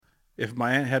If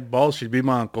my aunt had balls, she'd be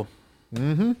my uncle.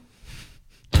 Mm-hmm.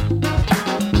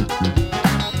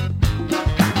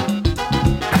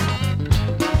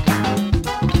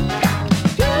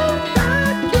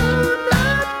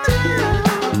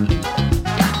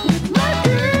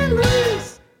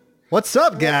 What's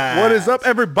up, guys? What is up,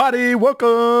 everybody? Welcome.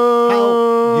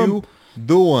 How you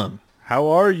doing? How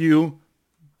are you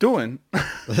doing?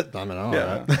 I mean, all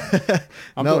Yeah. right.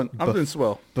 I'm No, doing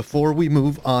swell. Before we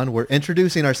move on, we're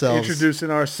introducing ourselves.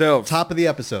 Introducing ourselves. Top of the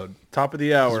episode. Top of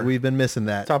the hour. We've been missing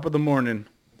that. Top of the morning.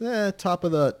 Top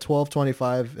of the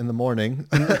 12:25 in the morning.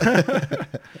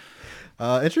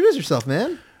 Introduce yourself,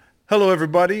 man. Hello,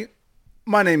 everybody.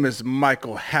 My name is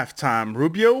Michael Halftime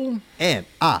Rubio. And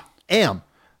I am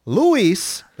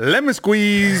Luis. Lemon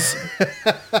Squeeze.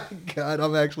 God,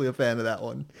 I'm actually a fan of that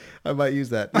one. I might use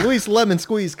that. Luis Lemon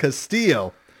Squeeze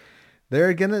Castillo.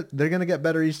 They're gonna get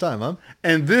better each time, huh?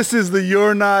 And this is the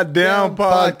You're Not Down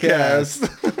podcast.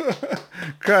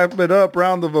 Clap it up.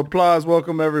 Round of applause.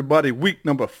 Welcome, everybody. Week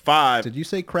number 5. Did you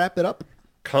say crap it up?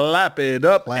 Clap it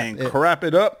up Clap and it. crap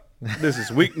it up. This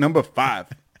is week number 5.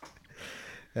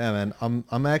 Yeah, man.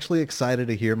 I'm actually excited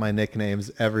to hear my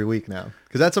nicknames every week now,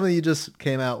 because that's something you just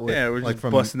came out with. Yeah, we're just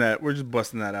busting that. We're just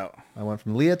busting that out. I went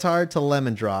from leotard to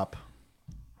lemon drop.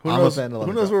 Who I'm a knows? fan of Who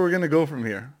lemon knows drop. where we're gonna go from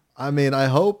here? I mean, I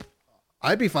hope.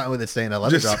 I'd be fine with it staying at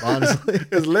lemon drop, honestly.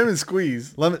 It's lemon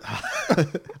squeeze. Lemon.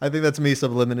 I think that's me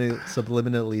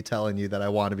subliminally telling you that I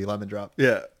want to be lemon drop.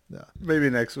 Yeah. Yeah.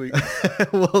 Maybe next week.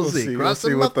 We'll see. We'll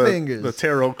Crossing see my what fingers. the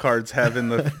tarot cards have in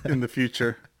the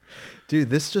future. Dude,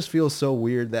 this just feels so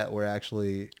weird that we're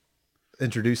actually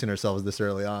introducing ourselves this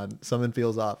early on. Something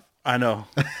feels off. I know.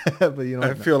 But you know I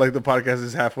what? feel like the podcast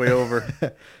is halfway over.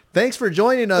 Thanks for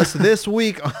joining us this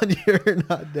week on You're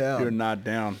Not Down. You're not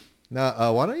down.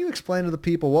 Now, why don't you explain to the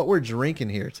people what we're drinking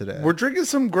here today? We're drinking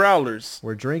some growlers.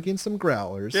 We're drinking some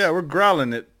growlers. Yeah, we're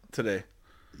growling it today.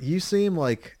 You seem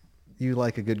like you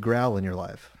like a good growl in your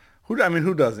life. Who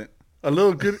doesn't?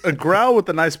 A growl with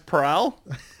a nice prowl.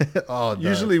 Oh, no.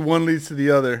 Usually one leads to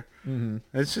the other. Mm-hmm.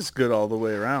 It's just good all the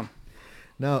way around.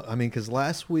 No, I mean, because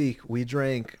last week we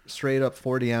drank straight up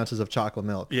 40 ounces of chocolate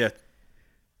milk. Yeah.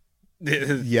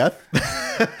 Yes?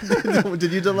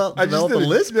 Did you develop I just a did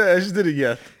lisp? Yeah, I just did a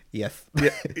yes. Yes.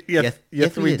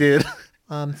 Yes, we did.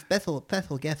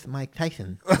 Special guest Mike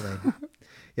Tyson today.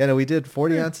 Yeah, no, we did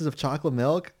 40 ounces of chocolate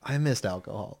milk. I missed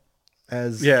alcohol.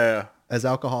 As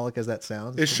alcoholic as that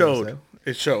sounds. It showed.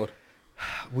 It showed.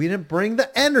 We didn't bring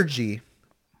the energy.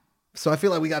 So I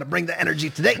feel like we got to bring the energy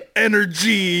today.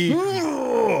 Energy.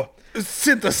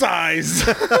 Synthesize.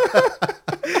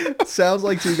 Sounds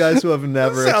like two guys who have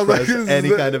never expressed any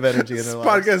kind of energy in This their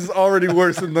lives. podcast is already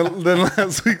worse than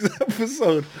last week's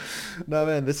episode. No,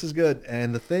 man, this is good.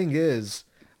 And the thing is,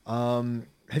 have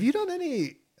you done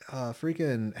any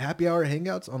freaking happy hour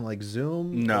hangouts on like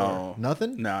Zoom? No. Or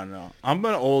nothing? No. I'm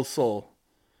an old soul.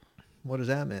 What does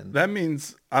that mean? That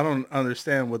means I don't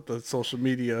understand what the social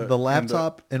media... The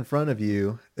laptop in front of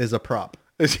you is a prop.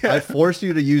 Yeah. I forced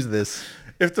you to use this.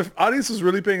 If the audience was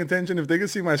really paying attention, if they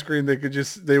could see my screen, they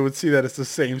would see that it's the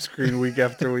same screen week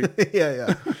after week.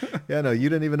 Yeah. No, you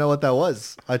didn't even know what that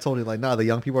was. I told you, like, nah, the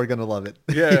young people are going to love it.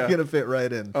 Yeah. You're going to fit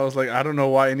right in. I was like, I don't know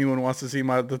why anyone wants to see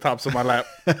the tops of my lap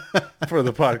for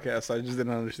the podcast. I just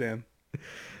didn't understand.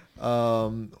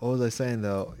 What was I saying,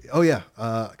 though? Oh, yeah,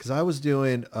 because I was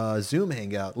doing a Zoom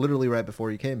hangout literally right before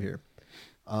you came here.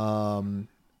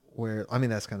 Where, I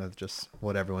mean, that's kind of just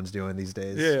what everyone's doing these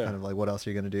days. Yeah. Kind of like, what else are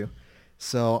you going to do?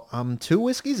 So I'm 2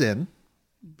 whiskeys in,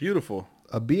 Beautiful.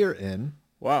 a beer in,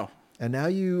 Wow. and now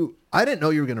I didn't know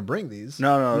you were going to bring these.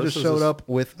 No, You this just was showed a- up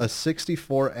with a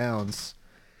 64 ounce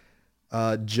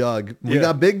jug. We Yeah.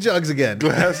 got big jugs again.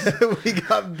 Glass. We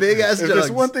got big ass If jugs.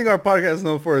 there's one thing our podcast is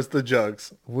known for, it's the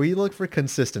jugs. We look for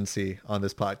consistency on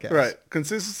this podcast. Right.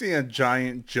 Consistency and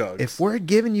giant jugs. If we're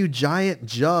giving you giant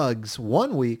jugs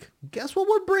one week, guess what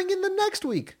we're bringing the next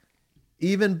week?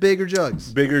 Even bigger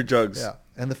jugs. Bigger jugs. Yeah.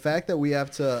 And the fact that we have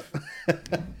to...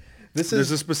 This There's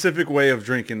is a specific way of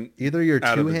drinking. either you're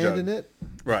out of the two-handing jug. it.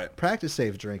 Right. Practice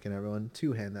safe drinking, everyone.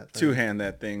 Two-hand that thing. Two-hand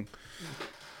that thing.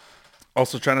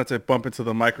 Also, try not to bump into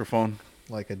the microphone.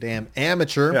 Like a damn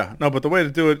amateur. Yeah. No, but the way to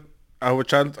do it,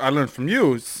 which I learned from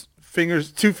you, is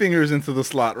two fingers into the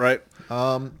slot, right?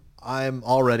 I'm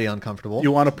already uncomfortable.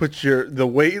 You want to put the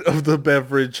weight of the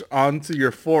beverage onto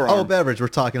your forearm. Oh, beverage. We're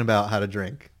talking about how to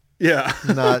drink. Yeah.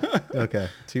 Not... Okay.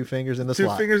 2 fingers in the Two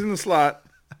slot. fingers in the slot.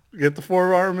 Get the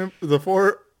forearm. Is that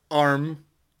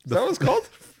what it's called?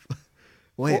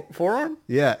 Wait. Forearm?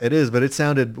 Yeah, it is, but it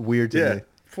sounded weird to Yeah. me.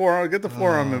 Forearm. Get the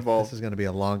forearm involved. This is going to be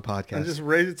a long podcast. And just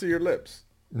raise it to your lips.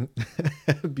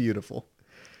 Beautiful.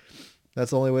 That's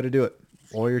the only way to do it.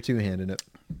 Or you're two-handing it.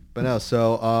 But no,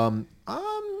 so I'm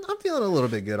feeling a little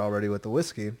bit good already with the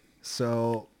whiskey.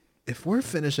 So if we're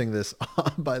finishing this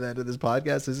by the end of this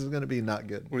podcast, this is going to be not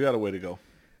good. We got a way to go.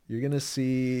 You're going to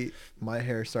see my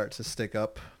hair start to stick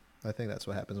up. I think that's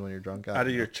what happens when you're drunk. Out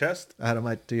of your chest? Out of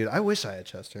my... Dude, I wish I had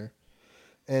chest hair.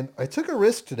 And I took a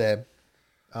risk today.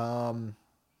 I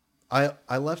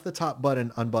left the top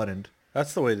button unbuttoned.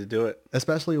 That's the way to do it.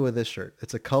 Especially with this shirt.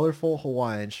 It's a colorful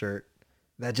Hawaiian shirt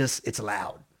that just, it's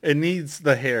loud. It needs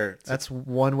the hair. That's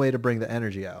one way to bring the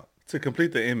energy out. To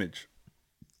complete the image.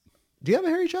 Do you have a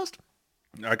hairy chest?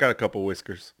 I got a couple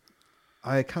whiskers.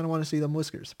 I kind of want to see them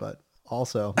whiskers, but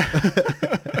also...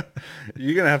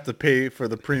 You're going to have to pay for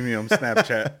the premium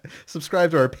Snapchat.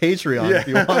 Subscribe to our Patreon if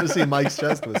you want to see Mike's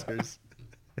chest whiskers.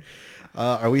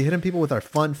 Are we hitting people with our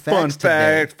fun facts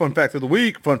today? Fun fact of the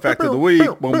week. Fun fact of the week.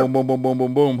 Boom, boom, boom, boom, boom,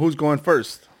 boom, boom. Who's going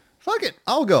first? Fuck it.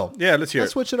 I'll go. Yeah, let's hear it.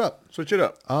 Let's switch it up. Switch it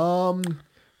up.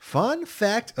 Fun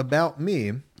fact about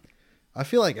me. I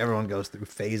feel like everyone goes through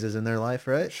phases in their life,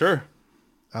 right? Sure.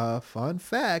 Fun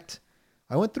fact.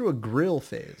 I went through a grill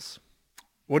phase.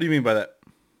 What do you mean by that?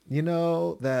 You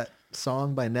know that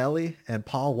song by Nelly and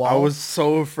Paul Wall? I was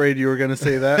so afraid you were going to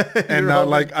say that. And not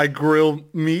like I grill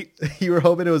meat. You were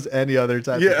hoping it was any other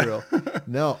type of grill.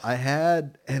 No, I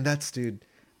had, and that's, dude,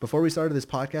 before we started this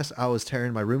podcast, I was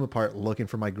tearing my room apart looking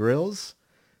for my grills.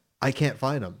 I can't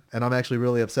find them. And I'm actually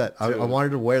really upset. I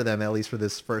wanted to wear them at least for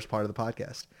this first part of the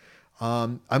podcast.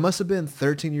 I must have been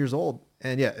 13 years old.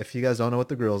 And yeah, if you guys don't know what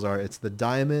the grills are, it's the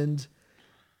Diamond.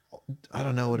 I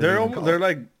don't know what they're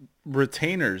like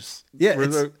retainers. Yeah,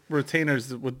 it's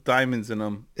retainers with diamonds in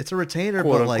them. It's a retainer,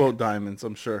 quote but like unquote diamonds.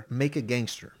 I'm sure. Make a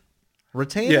gangster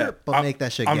retainer, but make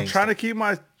that shit. I'm trying to keep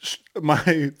my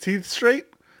teeth straight,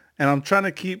 and I'm trying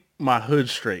to keep my hood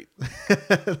straight.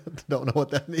 Don't know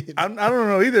what that means. I don't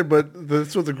know either, but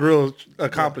that's what the grill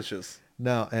accomplishes. Yeah.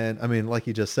 No, and I mean, like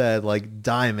you just said, like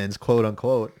diamonds, quote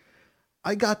unquote.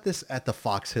 I got this at the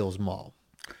Fox Hills Mall.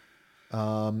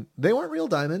 They weren't real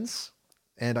diamonds,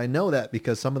 and I know that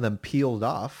because some of them peeled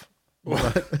off.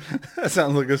 That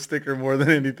sounds like a sticker more than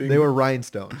anything. They were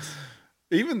rhinestones.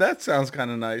 Even that sounds kind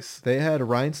of nice. They had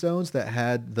rhinestones that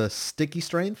had the sticky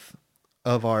strength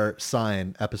of our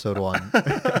sign, episode 1.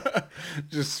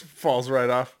 Just falls right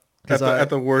off at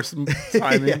the worst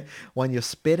timing. Yeah, when you're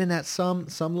spitting at some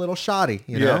little shoddy,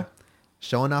 you know,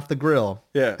 showing off the grill.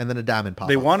 Yeah, and then a diamond pop.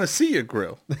 They want to see your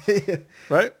grill,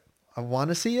 right? I want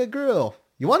to see a grill.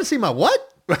 You want to see my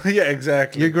what? Yeah,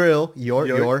 exactly. Your grill, your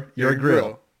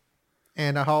grill.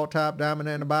 And a whole top diamond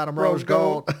and the bottom rose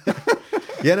gold.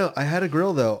 Yeah, no, I had a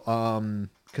grill though.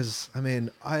 Because I mean,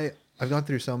 I've gone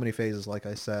through so many phases, like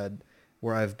I said,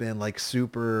 where I've been like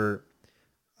super,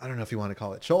 I don't know if you want to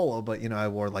call it cholo, but you know, I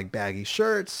wore like baggy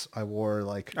shirts. I wore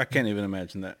like, I can't even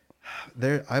imagine that.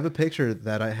 I have a picture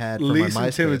that I had from least my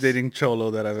MySpace. Intimidating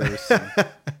cholo that I've ever seen.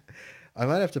 I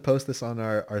might have to post this on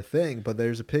our thing, but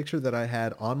there's a picture that I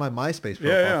had on my MySpace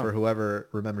profile for whoever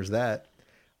remembers that.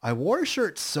 I wore a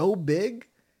shirt so big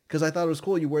because I thought it was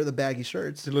cool. You wear the baggy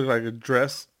shirts. It looked like a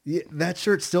dress. Yeah, that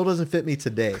shirt still doesn't fit me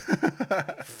today.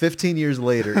 15 years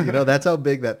later, you know, that's how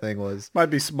big that thing was. Might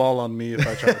be small on me if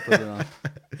I try to put it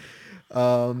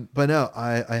on. But no,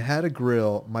 I had a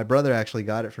grill. My brother actually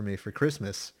got it for me for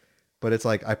Christmas, but it's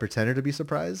like I pretended to be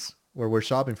surprised where we're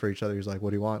shopping for each other. He's like,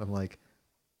 "What do you want?" I'm like,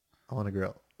 "I want a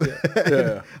grill."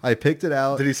 Yeah. I picked it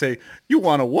out. Did he say, "You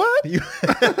want a what?"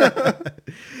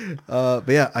 But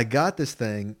yeah, I got this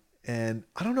thing and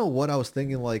I don't know what I was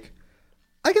thinking. Like,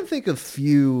 I can think of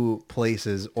few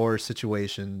places or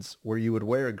situations where you would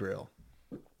wear a grill.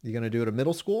 You're going to do it at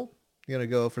middle school? You're going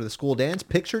to go for the school dance,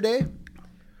 picture day?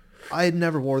 I had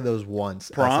never wore those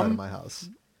once outside of my house.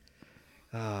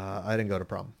 I didn't go to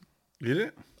prom. You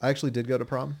didn't? I actually did go to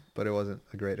prom, but it wasn't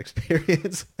a great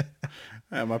experience.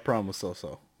 Yeah, my prom was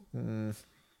so-so.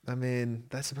 I mean,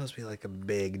 that's supposed to be like a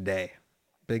big day.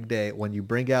 Big day when you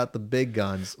bring out the big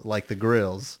guns like the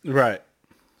grills. Right.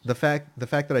 The fact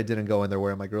that I didn't go in there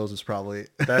wearing my grills is probably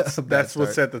that's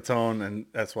what set the tone, and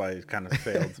that's why it kind of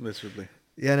failed miserably.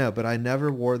 Yeah, no, but I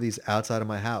never wore these outside of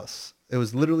my house. It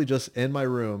was literally just in my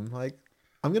room. Like,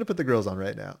 I'm gonna put the grills on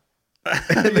right now.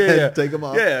 Take them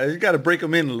off. Yeah, you got to break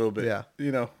them in a little bit. Yeah,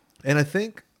 you know. And I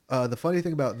think the funny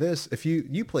thing about this, if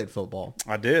you played football,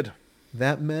 I did.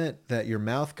 That meant that your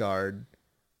mouth guard,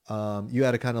 you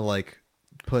had to kind of like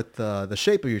put the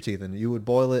shape of your teeth in. You would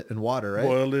boil it in water, right?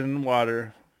 Boil it in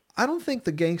water. I don't think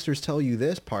the gangsters tell you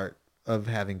this part of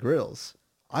having grills.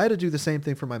 I had to do the same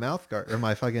thing for my mouth guard or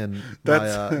my fucking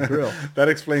my grill. That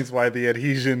explains why the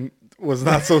adhesion was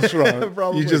not so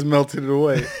strong. You just melted it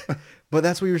away. But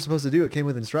that's what you were supposed to do. It came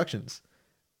with instructions.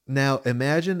 Now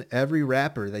imagine every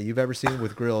rapper that you've ever seen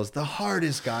with grills, the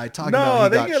hardest guy talking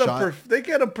about he got shot. They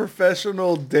get a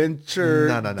professional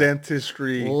denture No.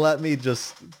 dentistry. Let me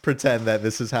just pretend that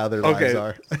this is how their lives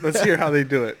are. Let's hear how they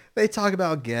do it. They talk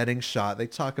about getting shot. They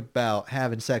talk about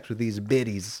having sex with these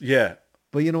biddies. Yeah.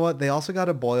 But you know what? They also got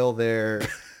to boil their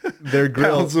grill.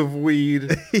 Pounds of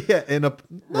weed. Yeah, in a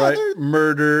Right.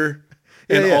 Murder.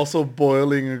 And yeah. also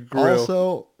boiling a grill.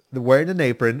 Also, wearing an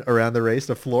apron around the waist,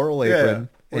 a floral apron,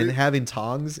 Yeah. and having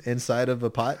tongs inside of a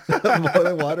pot of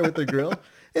boiling water with the grill.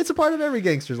 It's a part of every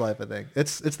gangster's life, I think.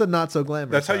 It's the not so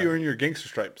glamorous. That's how side. you earn your gangster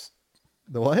stripes.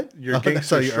 The what? Your That's how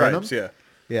gangster you earn 'em? stripes,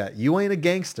 yeah. Yeah, you ain't a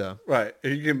gangsta. Right.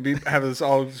 You can have this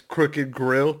all crooked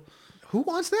grill. Who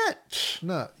wants that?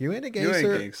 No, you ain't a You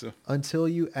gangster, ain't gangster. until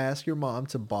you ask your mom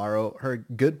to borrow her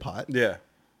good pot Yeah.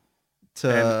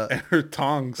 to And her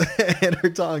tongs. and her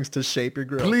tongs to shape your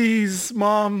grill. Please,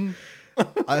 Mom.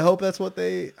 I hope that's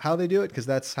how they do it, because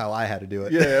that's how I had to do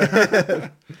it. Yeah.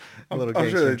 A little I'm gangster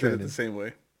sure they did it training. the same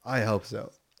way. I hope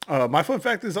so. My fun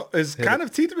fact is kind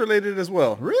of teeth related as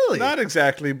well. Really? Not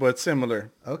exactly, but similar.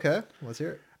 Okay, let's hear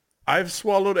it. I've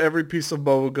swallowed every piece of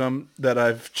bubble gum that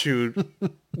I've chewed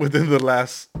within the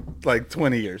last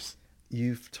 20 years.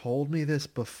 You've told me this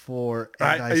before,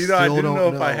 and I still didn't don't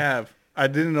know if I have. I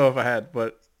didn't know if I had,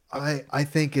 but I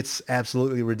think it's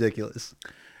absolutely ridiculous.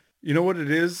 you know what it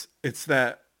is? It's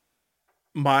that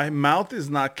my mouth is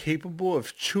not capable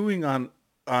of chewing on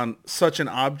such an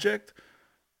object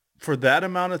for that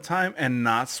amount of time and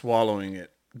not swallowing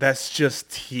it. That's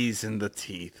just teasing the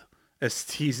teeth. It's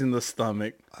teasing the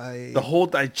stomach. The whole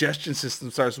digestion system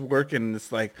starts working, and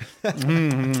it's like,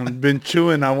 been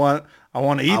chewing. I want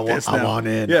to eat this now. I want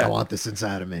in. Yeah. I want this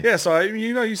inside of me. Yeah, so I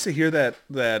used to hear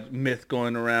that myth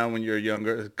going around when you're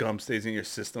younger. Gum stays in your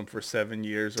system for 7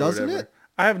 years or Doesn't whatever. it?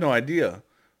 I have no idea.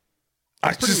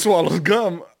 I just swallowed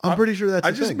gum. I'm pretty sure that's I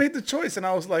a just thing. made the choice, and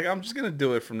I was like, I'm just gonna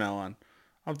do it from now on.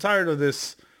 I'm tired of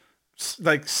this,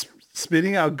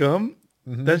 spitting out gum.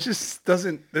 Mm-hmm. That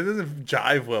doesn't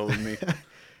jive well with me.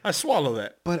 I swallow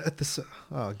that. But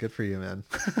oh, good for you, man.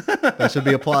 That should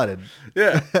be applauded.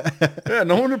 Yeah, yeah.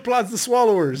 No one applauds the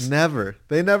swallowers.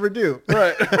 They never do.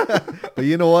 Right. But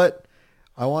you know what?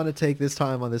 I want to take this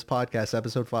time on this podcast,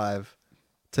 episode 5,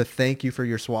 to thank you for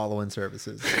your swallowing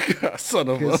services. Son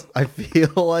of a 'Cause I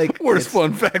feel like worst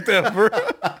fun fact ever.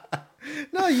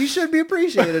 no, you should be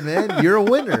appreciated, man. You're a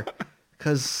winner.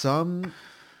 Because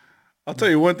I'll tell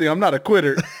you one thing. I'm not a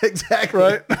quitter. exactly.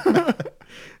 Right.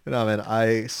 No, man,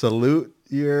 I salute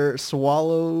your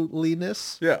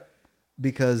swallowliness, Yeah.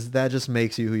 because that just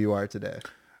makes you who you are today.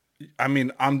 I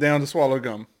mean, I'm down to swallow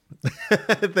gum.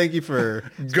 Thank you for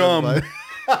Gum.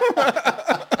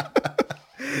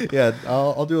 Yeah,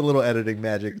 I'll do a little editing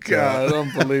magic. God,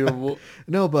 unbelievable.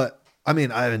 No, but I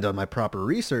mean, I haven't done my proper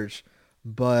research,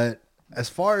 but as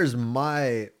far as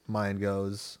my mind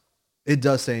goes, it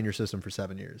does stay in your system for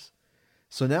 7 years.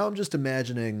 So now I'm just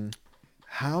imagining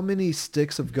how many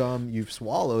sticks of gum you've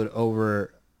swallowed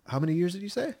over, how many years did you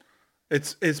say?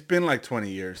 It's been 20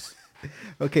 years.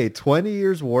 Okay, 20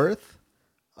 years worth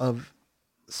of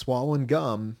swallowing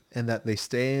gum, and that they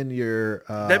stay in your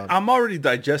I'm already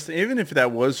digesting. Even if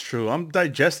that was true, I'm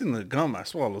digesting the gum I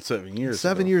swallowed 7 years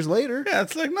 7 ago. years later. Yeah,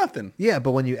 it's like nothing. Yeah,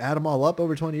 but when you add them all up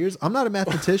over 20 years, I'm not a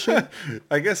mathematician.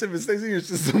 I guess if it stays in your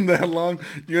system that long,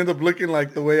 you end up looking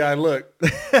like the way I look.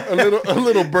 A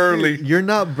little burly. You're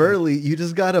not burly. You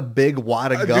just got a big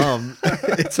wad of gum.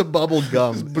 It's a bubble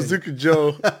gum. Bazooka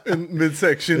Joe in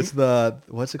midsection. It's the,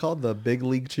 what's it called? The Big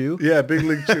League Chew? Yeah, Big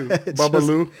League Chew. It's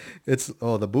Babaloo.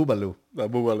 the Boobaloo. The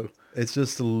Boobaloo. It's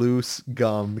just loose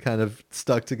gum kind of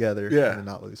stuck together. Yeah. Kinda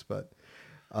not loose, but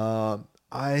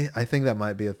I think that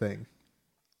might be a thing.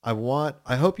 I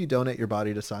hope you donate your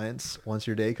body to science once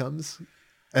your day comes.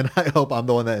 And I hope I'm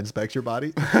the one that inspects your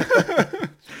body.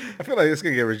 I feel like it's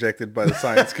going to get rejected by the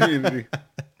science community.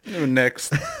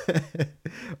 Next.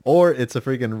 Or it's a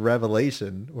freaking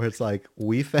revelation where it's like,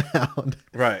 we found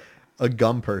Right. a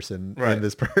gum person Right. in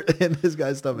this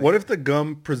guy's stomach. What if the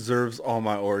gum preserves all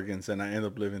my organs and I end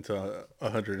up living to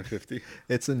 150?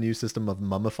 It's a new system of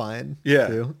mummifying. Yeah.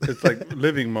 Too. It's like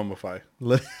living mummify.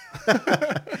 But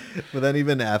then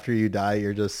even after you die,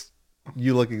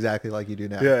 you look exactly like you do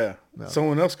now. Yeah. No.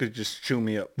 Someone else could just chew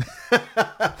me up.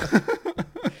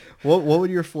 What would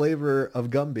your flavor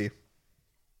of gum be?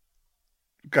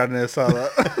 Carne asada.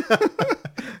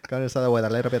 Carne asada with a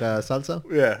little bit of salsa?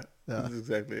 Yeah. Yeah. That's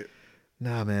exactly it.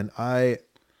 Nah, man. I'm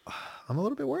a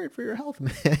little bit worried for your health,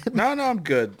 man. No, I'm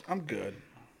good. I'm good.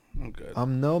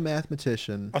 I'm no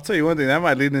mathematician. I'll tell you one thing. That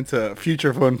might lead into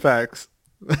future fun facts.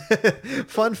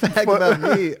 Fun fact about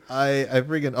me, I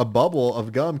freaking, a bubble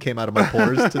of gum came out of my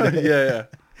pores today. Yeah.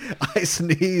 I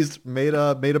sneezed, made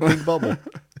a pink bubble.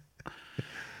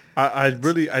 I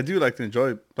do like to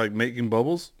enjoy like making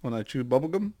bubbles when I chew bubble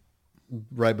gum.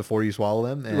 Right before you swallow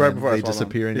them, and Right before I they swallow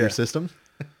disappear them. in your system.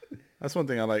 That's one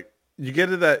thing I like. You get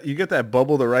that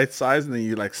bubble the right size, and then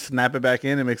you like snap it back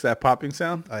in. It makes that popping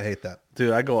sound. I hate that.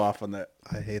 Dude, I go off on that.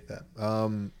 I hate that.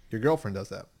 Your girlfriend does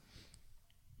that.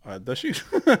 Does she?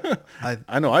 I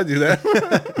I know I do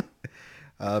that.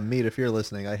 Meat, if you're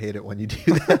listening, I hate it when you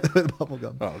do that with bubble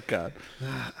gum. Oh God!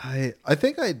 I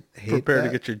think I hate Prepare that. to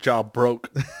get your jaw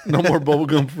broke. No more bubble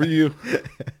gum for you.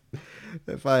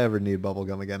 If I ever need bubble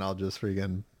gum again, I'll just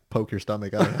freaking poke your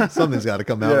stomach. I don't know. Something's got to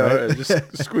come out, right?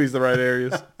 Just squeeze the right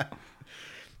areas.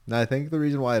 No, I think the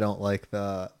reason why I don't like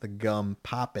the gum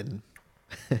popping,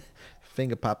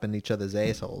 finger popping each other's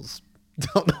assholes.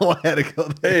 Don't know why I had to go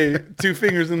there. Hey, 2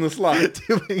 fingers in the slot.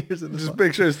 2 fingers in the Just slot.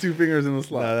 make sure it's 2 fingers in the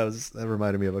slot. No, that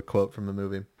reminded me of a quote from the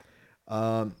movie.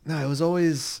 No, it was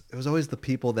always the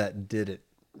people that did it.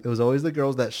 It was always the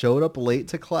girls that showed up late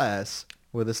to class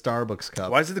with a Starbucks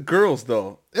cup. Why is it the girls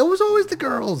though? It was always the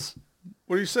girls.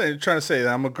 What are you saying? You're trying to say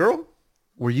that I'm a girl?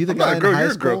 Were you the I'm not guy a in girl, high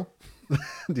you're a girl. school?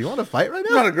 Do you want to fight right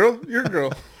I'm now? not a girl. You're a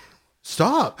girl.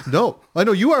 Stop. No. I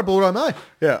know you are, but what am I?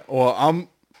 Yeah. Well,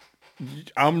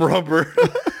 I'm rubber.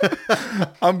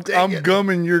 I'm it. gum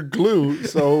and you're glue.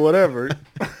 So whatever.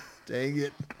 Dang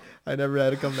it. I never had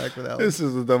to come back for that one. This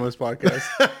is the dumbest podcast.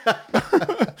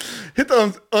 Hit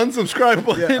the unsubscribe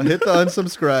button. Yeah, hit the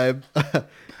unsubscribe.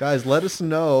 Guys, let us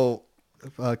know.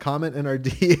 Comment in our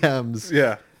DMs.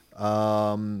 Yeah.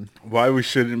 Why we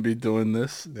shouldn't be doing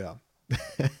this. Yeah.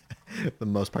 The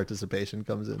most participation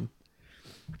comes in.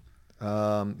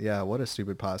 Yeah, what a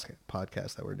stupid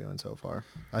podcast that we're doing so far.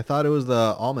 I thought it was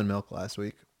the almond milk last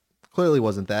week. Clearly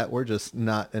wasn't that. We're just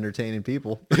not entertaining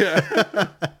people. Yeah.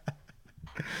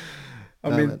 I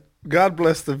mean, God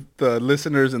bless the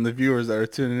listeners and the viewers that are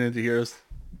tuning in to hear us,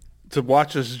 to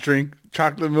watch us drink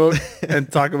chocolate milk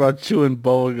and talk about chewing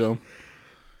bubble gum.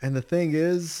 And the thing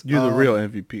is, You're the real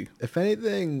MVP. if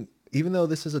anything, even though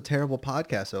this is a terrible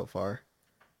podcast so far,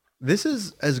 this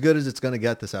is as good as it's going to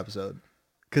get this episode.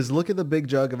 Because look at the big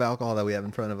jug of alcohol that we have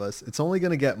in front of us. It's only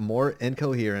going to get more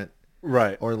incoherent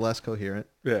Right. or less coherent.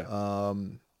 Yeah.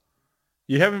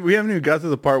 We haven't even got to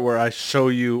the part where I show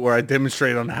you, where I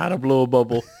demonstrate on how to blow a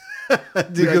bubble.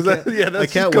 Dude, Because I can't, that's I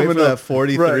can't wait for coming up. that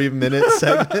 43-minute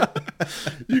segment.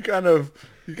 You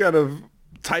kind of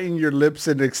tighten your lips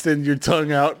and extend your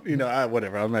tongue out. You know,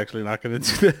 whatever. I'm actually not going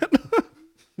to do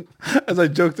that. As I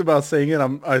joked about saying it,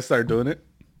 I start doing it.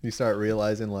 You start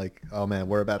realizing like, oh man,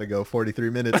 we're about to go 43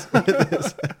 minutes with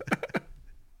this.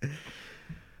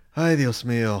 Ay, Dios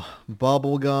mío.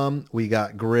 Bubblegum. We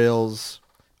got grills.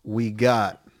 We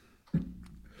got...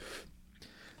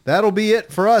 That'll be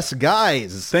it for us,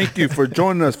 guys. Thank you for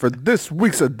joining us for this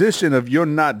week's edition of You're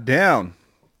Not Down.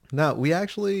 No, we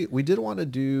did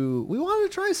want to we wanted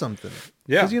to try something.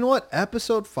 Yeah. Because you know what?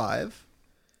 Episode 5,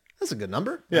 that's a good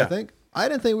number, Yeah. I think. I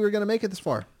didn't think we were going to make it this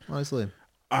far, honestly.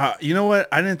 You know what?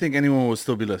 I didn't think anyone would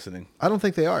still be listening. I don't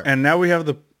think they are. And now we have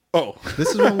the... Oh. This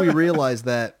is when we realized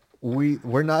that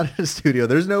we're not in a studio.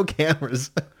 There's no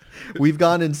cameras. We've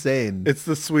gone insane. It's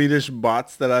the Swedish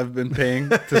bots that I've been paying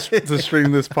to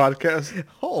stream this podcast.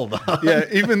 Hold on. Yeah,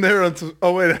 even there.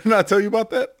 Oh, wait, I did not tell you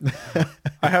about that?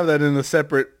 I have that in a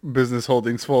separate business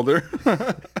holdings folder.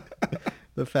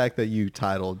 The fact that you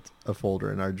titled a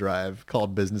folder in our drive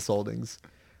called Business Holdings.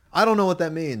 I don't know what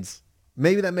that means.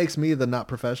 Maybe that makes me the not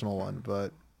professional one,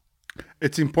 but...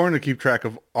 It's important to keep track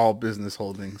of all business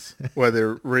holdings,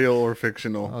 whether real or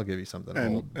fictional, I'll give you something to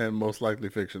hold. and most likely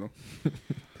fictional.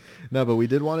 No, but we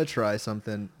did want to try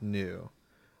something new.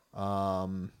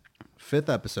 5th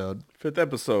episode. 5th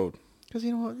episode. Because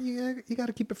you know what? You got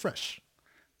to keep it fresh.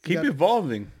 Keep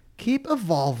evolving. Keep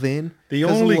evolving. The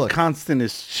 'Cause only look, constant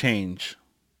is change.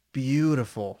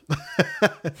 beautiful.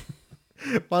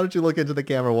 Why don't you look into the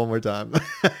camera one more time?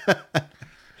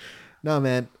 No,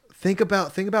 man. Think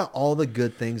about all the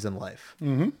good things in life.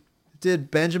 Mm-hmm.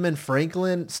 Did Benjamin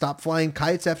Franklin stop flying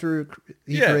kites after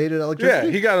he created electricity?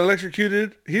 Yeah, he got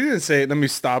electrocuted. He didn't say, let me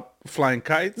stop flying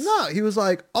kites. No, he was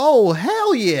like, oh,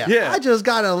 hell yeah. Yeah. I just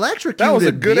got electrocuted, That was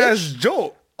a good bitch. ass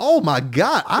jolt. Oh, my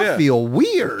God. I Yeah. feel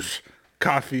weird.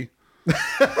 Coffee.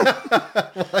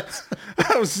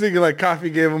 I was thinking like coffee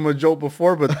gave him a jolt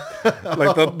before, but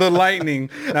like the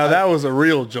lightning. Now that was a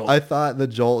real jolt. I thought the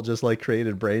jolt just like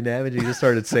created brain damage. He just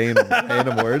started saying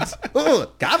random words. Ooh,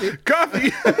 coffee.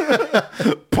 Coffee,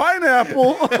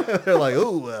 pineapple. They're like,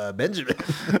 ooh, Benjamin.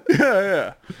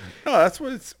 Yeah. No, that's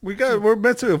what it's. We're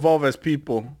meant to evolve as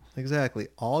people. Exactly.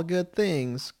 All good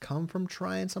things come from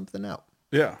trying something out.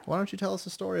 Yeah. Why don't you tell us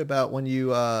a story about when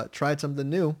you tried something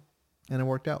new and it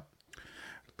worked out.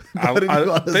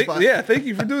 Thank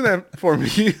you for doing that for me.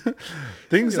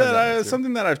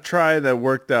 Something that I've tried that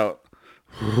worked out.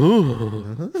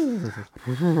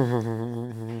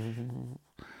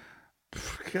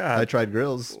 God. I tried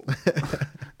grills.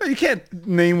 No, you can't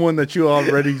name one that you've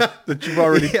already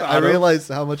Yeah, I realized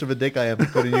how much of a dick I am for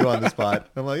putting you on the spot.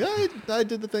 I'm like, I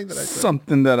did the thing that I tried.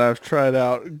 Something that I've tried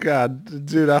out. God,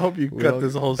 dude, I hope you cut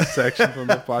this whole section from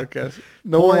the podcast.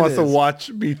 No one wants to watch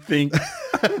me think.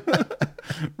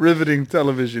 Riveting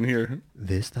television here.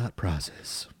 This thought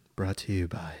process brought to you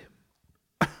by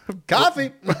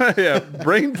coffee. Yeah,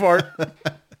 brain fart.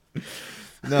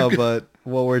 No, but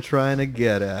what we're trying to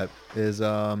get at is,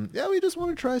 we just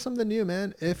want to try something new,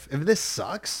 man. If this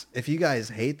sucks, if you guys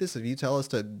hate this, if you tell us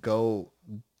to go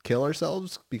kill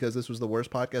ourselves because this was the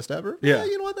worst podcast ever,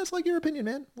 you know what? That's like your opinion,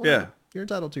 man. Whatever. Yeah. You're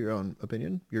entitled to your own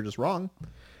opinion. You're just wrong.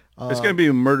 It's going to be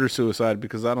a murder-suicide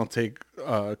because I don't take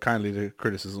kindly to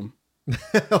criticism.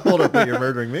 Hold up, you're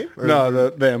murdering me? No,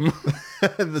 them.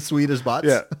 The Swedish bots?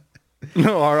 Yeah.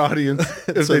 No, our audience.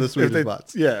 The Swedish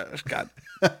bots. Yeah. God.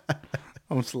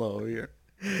 I'm slow here.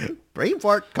 Brain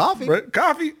fart, coffee.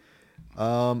 Coffee.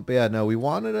 But yeah, no,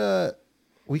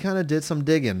 we kind of did some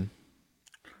digging.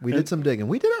 We did some digging.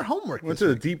 We did our homework. Went to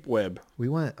the deep web. We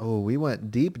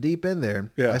went deep in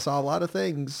there. Yeah. I saw a lot of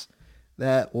things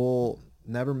that will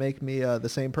never make me the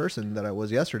same person that I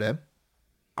was yesterday.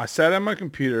 I sat at my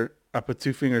computer. I put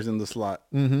 2 fingers in the slot.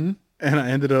 Mm-hmm. And I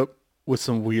ended up with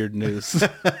some weird news.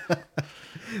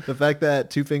 The fact that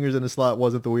 2 fingers in a slot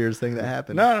wasn't the weirdest thing that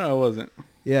happened. No, it wasn't.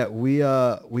 Yeah, we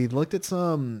looked at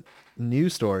some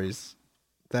news stories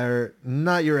that are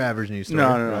not your average news story.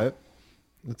 No. Right?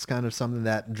 It's kind of something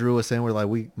that drew us in. We're like,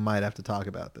 we might have to talk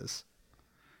about this.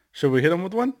 Should we hit him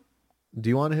with one? Do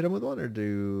you want to hit him with one, or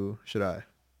should I?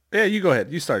 Yeah, you go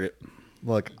ahead. You start it.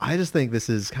 Look, I just think this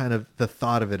is kind of, the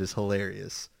thought of it is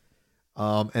hilarious.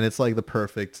 And it's like the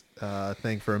perfect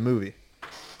thing for a movie.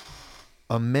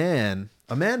 A man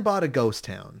bought a ghost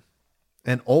town.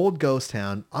 An old ghost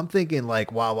town. I'm thinking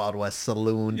like Wild Wild West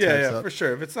saloon. Yeah, stuff. for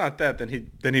sure. If it's not that,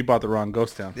 then he bought the wrong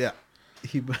ghost town. Yeah.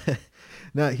 He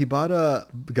bought a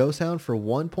ghost town for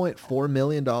 $1.4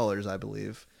 million, I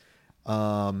believe,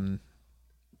 to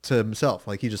himself.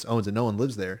 Like, he just owns it. No one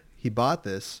lives there. He bought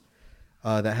this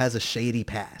that has a shady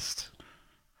past.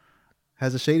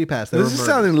 This is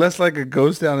sounding less like a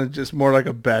ghost town and just more like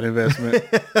a bad investment.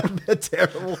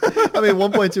 Terrible. I mean,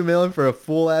 1.2 million for a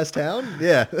full ass town.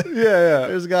 Yeah. Yeah.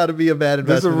 There's got to be a bad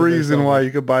There's investment. a reason why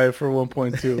you could buy it for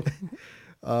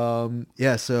 1.2.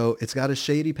 Yeah. So it's got a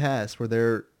shady past where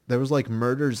there was like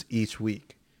murders each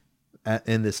week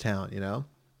in this town. You know,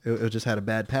 it just had a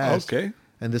bad past. Okay.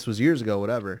 And this was years ago,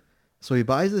 whatever. So he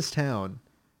buys this town.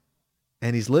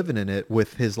 And he's living in it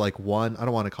with his I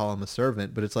don't want to call him a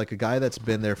servant, but it's like a guy that's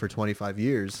been there for 25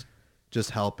 years, just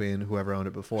helping whoever owned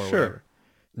it before. Sure. Whatever.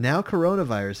 Now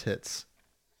coronavirus hits,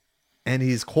 and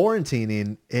he's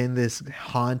quarantining in this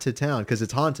haunted town because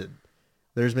it's haunted.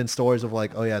 There's been stories of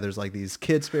like, oh yeah, there's like these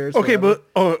kid spirits. Okay,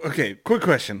 quick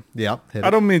question. Yeah. I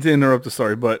don't mean to interrupt the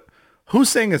story, but who's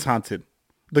saying it's haunted?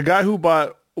 The guy who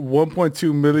bought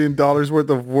 $1.2 million worth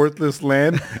of worthless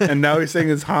land, and now he's saying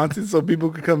it's haunted so people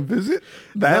could come visit?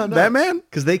 That man?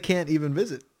 Because they can't even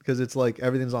visit because it's like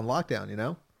everything's on lockdown, you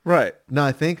know? Right. No,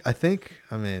 I think,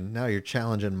 I mean, now you're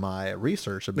challenging my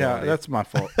research ability. Yeah, that's my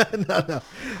fault. No.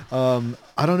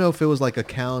 I don't know if it was like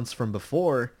accounts from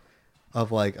before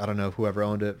of like, I don't know whoever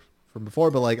owned it from before,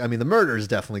 but like, I mean, the murders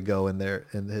definitely go in there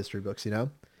in the history books, you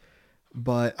know?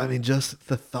 But I mean, just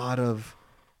the thought of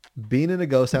being in a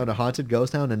ghost town, a haunted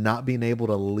ghost town, and not being able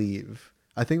to leave.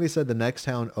 I think they said the next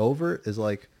town over is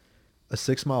like a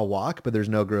 6-mile walk, but there's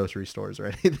no grocery stores or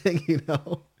anything, you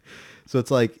know? So it's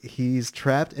like he's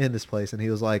trapped in this place, and he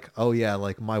was like, oh yeah,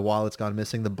 like my wallet's gone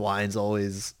missing. The blinds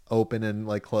always open and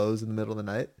like closed in the middle of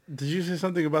the night. Did you say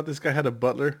something about this guy had a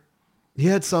butler? He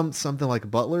had something like a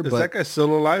butler, Is but that guy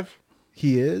still alive?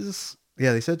 he is.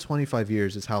 Yeah, they said 25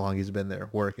 years is how long he's been there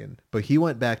working. But he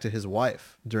went back to his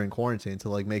wife during quarantine to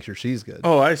like make sure she's good.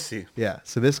 Oh, I see. Yeah,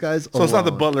 so this guy's So it's not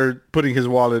the butler putting his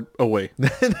wallet away. no.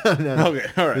 Okay,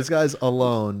 all right. This guy's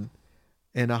alone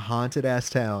in a haunted ass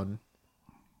town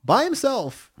by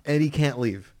himself, and he can't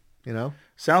leave, you know?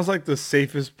 Sounds like the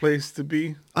safest place to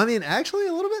be. I mean, actually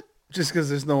a little bit. Just because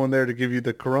there's no one there to give you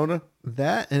the corona?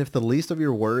 That, and if the least of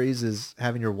your worries is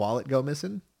having your wallet go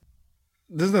missing.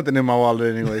 There's nothing in my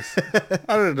wallet anyways.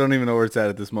 I don't even know where it's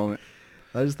at this moment.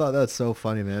 I just thought that's so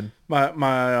funny, man.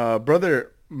 My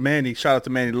brother Manny, shout out to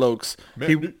Manny Lokes.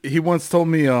 He once told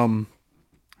me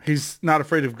he's not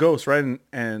afraid of ghosts, right?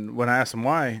 And when I asked him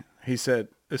why, he said,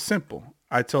 it's simple.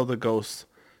 I tell the ghost,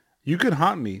 you can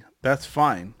haunt me. That's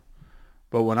fine.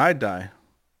 but when I die,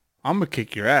 I'm gonna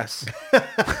kick your ass.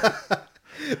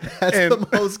 That's the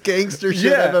most gangster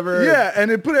shit I've ever heard. Yeah, and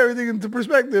it put everything into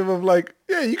perspective of like,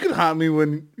 yeah, you can haunt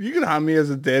me as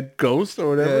a dead ghost or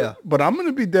whatever, Yeah. but I'm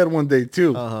gonna be dead one day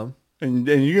too. Uh-huh. And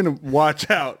you're gonna watch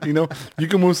out. You know, you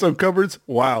can move some cupboards.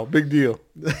 Wow, big deal.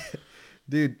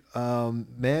 Dude,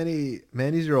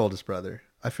 Manny's your oldest brother.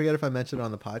 I forget if I mentioned it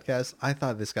on the podcast. I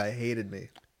thought this guy hated me.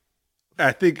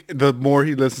 I think the more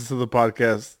he listens to the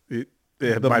podcast, it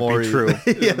might be true.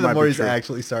 Yeah, the more he's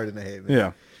actually starting to hate me.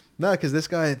 Yeah. No, because this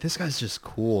guy's just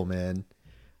cool, man.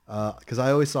 Because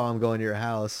I always saw him going to your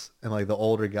house and like the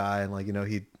older guy, and like, you know,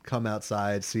 he'd come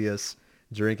outside, see us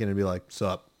drinking, and be like,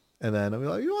 "Sup?" And then I'd be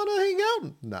like, "You want to hang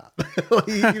out?" Nah.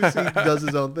 he does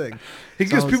his own thing. He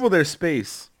gives people their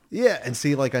space. Yeah, and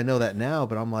see, like, I know that now,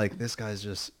 but I'm like, this guy's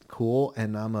just cool,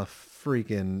 and I'm a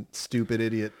freaking stupid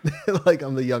idiot. Like,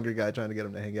 I'm the younger guy trying to get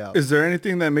him to hang out. Is there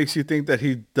anything that makes you think that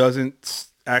he doesn't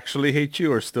actually hate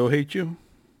you or still hate you?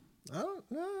 I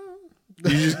don't know.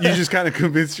 You just kind of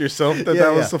convinced yourself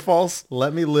that was a false?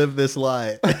 Let me live this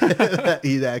lie that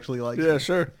he actually likes me. Yeah,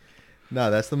 sure.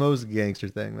 No, that's the most gangster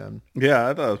thing, man. Yeah,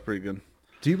 I thought it was pretty good.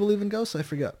 Do you believe in ghosts? I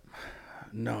forgot.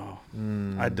 No,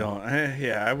 I don't.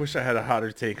 I wish I had a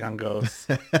hotter take on ghosts.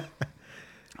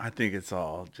 I think it's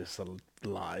all just a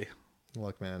lie.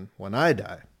 Look, man, when I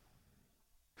die,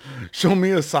 show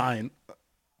me a sign.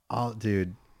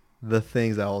 Dude, the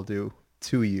things I will do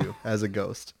to you as a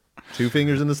ghost. 2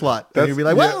 fingers in the slot. And you'll be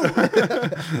like, whoa!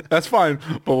 That's fine.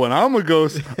 But when I'm a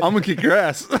ghost, I'm going to kick your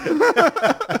ass.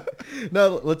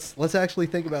 No, let's actually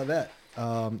think about that.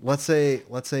 Let's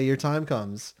say your time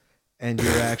comes and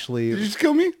you're actually... Did you just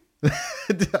kill me?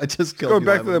 I just killed Going you.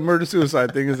 back to the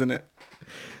murder-suicide thing, isn't it?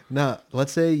 No,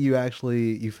 let's say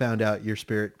you found out your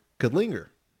spirit could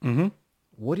linger. Mm-hmm.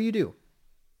 What do you do?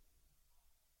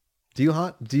 Do you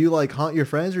haunt your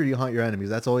friends or do you haunt your enemies?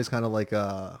 That's always kind of like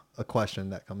a question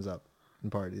that comes up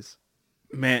in parties.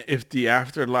 Man, if the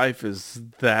afterlife is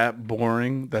that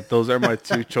boring that those are my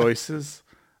 2 choices,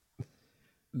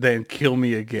 then kill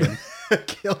me again.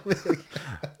 Kill me again.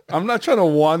 I'm not trying to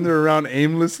wander around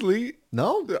aimlessly.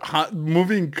 No?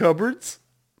 Moving cupboards,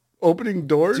 opening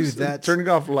doors, Dude, turning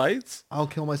off lights. I'll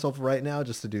kill myself right now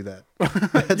just to do that.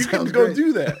 You can go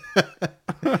do that.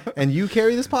 And you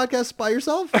carry this podcast by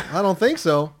yourself? I don't think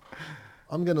so.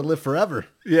 I'm going to live forever.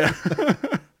 Yeah.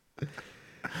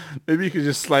 Maybe you could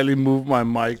just slightly move my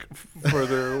mic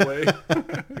further away,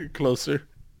 closer.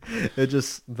 It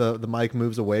just, the mic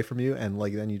moves away from you and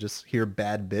like then you just hear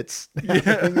bad bits into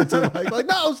the mic. Like,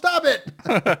 no, stop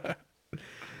it.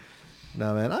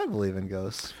 No, man, I believe in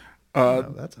ghosts. No,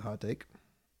 that's a hot take.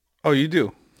 Oh, you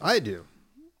do? I do.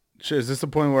 Shit, is this the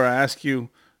point where I ask you,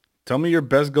 tell me your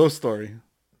best ghost story?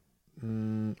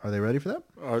 Are they ready for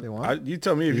that? You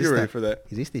tell me if you're ready for that.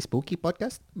 Is this the spooky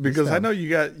podcast? Because I know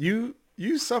you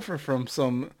suffer from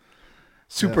some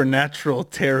supernatural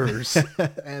terrors.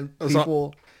 And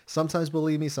people sometimes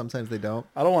believe me, sometimes they don't.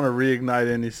 I don't want to reignite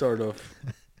any sort of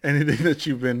anything that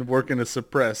you've been working to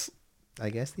suppress. I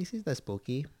guess this is the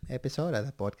spooky episode of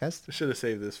the podcast. I should have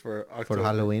saved this for October. For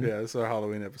Halloween? Yeah, it's our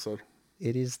Halloween episode.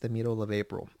 It is the middle of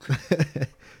April.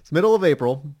 It's middle of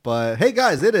April, but hey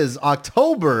guys, it is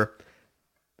October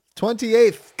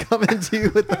 28th coming to you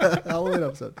with the Halloween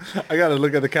episode. I got to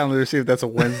look at the calendar to see if that's a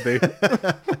Wednesday.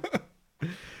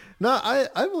 No,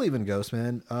 I believe in ghosts,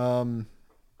 man.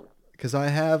 Because I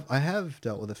have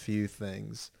dealt with a few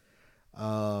things.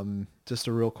 Just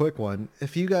a real quick one.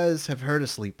 If you guys have heard of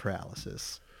sleep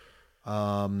paralysis,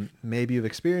 maybe you've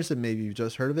experienced it, maybe you've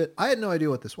just heard of it. I had no idea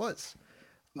what this was.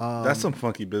 That's some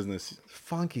funky business.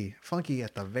 Funky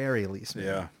at the very least, man.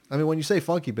 Yeah. I mean, when you say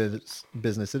funky business,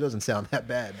 it doesn't sound that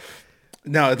bad.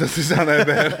 No, it doesn't sound that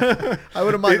bad. I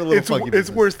wouldn't mind a little funky business.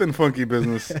 It's worse than funky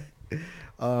business.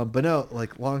 But no,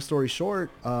 like long story short,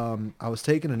 I was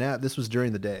taking a nap. This was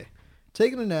during the day.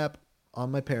 Taking a nap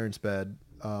on my parents' bed.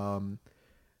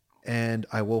 And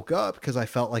I woke up because I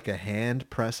felt like a hand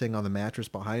pressing on the mattress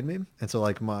behind me. And so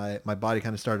like my body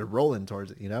kind of started rolling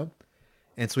towards it, you know?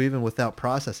 And so even without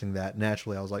processing that,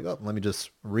 naturally I was like, oh, let me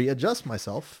just readjust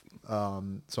myself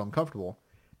so I'm comfortable.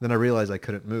 Then I realized I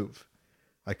couldn't move.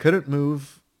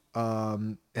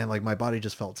 And like my body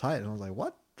just felt tight. And I was like,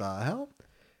 what the hell?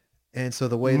 And so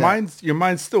the way your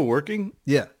mind's still working?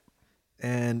 Yeah.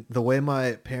 And the way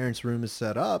my parents' room is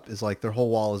set up is like their whole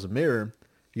wall is a mirror.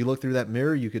 You look through that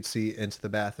mirror, you could see into the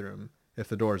bathroom if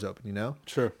the door's open, you know?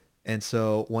 Sure. And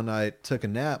so when I took a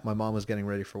nap, my mom was getting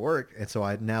ready for work. And so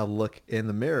I now look in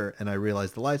the mirror and I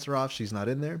realize the lights are off. She's not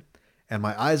in there. And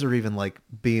my eyes are even like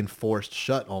being forced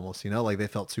shut almost, you know, like they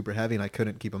felt super heavy and I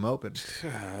couldn't keep them open.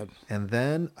 God. And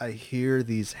then I hear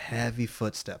these heavy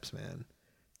footsteps, man.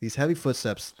 these heavy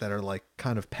footsteps that are like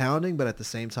kind of pounding, but at the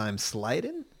same time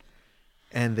sliding.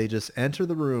 And they just enter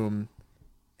the room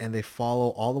and they follow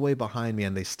all the way behind me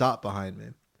and they stop behind me.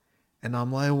 And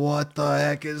I'm like, what the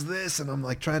heck is this? And I'm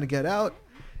like trying to get out.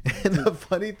 And the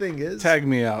funny thing is, Tag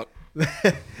me out.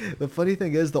 the funny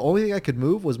thing is, the only thing I could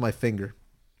move was my finger.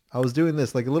 I was doing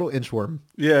this like a little inchworm.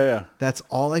 Yeah, yeah. That's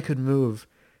all I could move.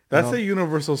 That's a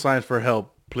universal sign for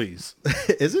help, please.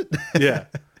 Is it? Yeah.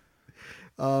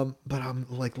 But I'm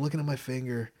like looking at my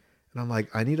finger and I'm like,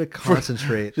 I need to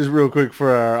concentrate. Just real quick for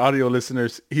our audio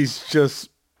listeners, he's just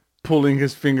pulling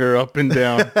his finger up and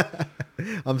down.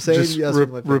 I'm saying just yes with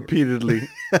my finger. repeatedly.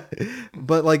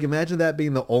 But like, imagine that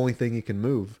being the only thing you can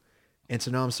move. And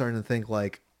so now I'm starting to think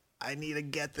like, I need to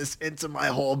get this into my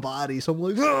whole body. So I'm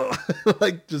like, oh!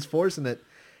 like just forcing it.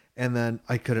 And then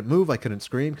I couldn't move. I couldn't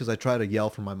scream because I tried to yell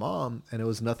for my mom and it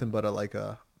was nothing but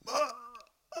a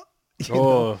you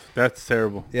know? That's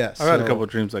terrible. Yeah, I've had a so- couple of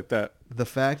dreams like that. The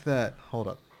fact that, hold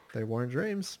up, they weren't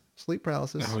dreams, sleep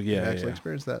paralysis. Oh, yeah, I actually yeah.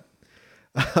 experienced that.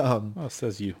 Oh,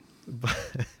 says you.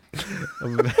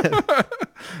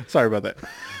 Sorry about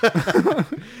that.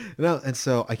 No, and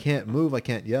so I can't move, I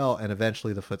can't yell, and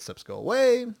eventually the footsteps go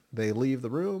away. They leave the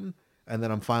room, and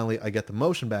then I get the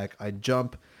motion back. I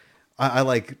jump. I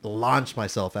like launch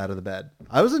myself out of the bed.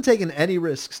 I wasn't taking any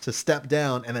risks to step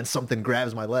down and then something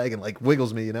grabs my leg and like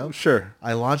wiggles me, you know? Sure.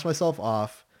 I launch myself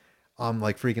off. I'm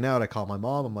like freaking out. I call my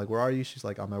mom. I'm like, where are you? She's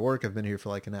like, on my work. I've been here for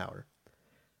like an hour.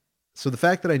 So the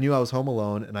fact that I knew I was home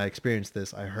alone and I experienced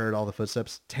this, I heard all the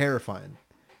footsteps, terrifying.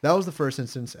 That was the first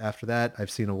instance. After that,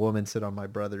 I've seen a woman sit on my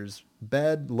brother's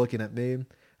bed looking at me.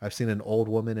 I've seen an old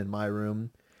woman in my room.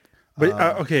 But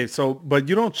okay, but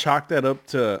you don't chalk that up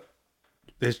to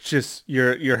it's just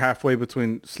you're halfway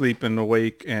between sleep and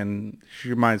awake and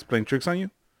your mind's playing tricks on you?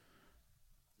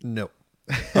 No.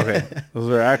 Okay.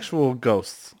 Those are actual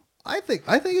ghosts. I think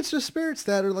it's just spirits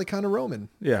that are like kind of roaming.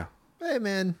 Yeah. Hey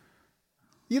man,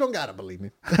 you don't gotta believe me.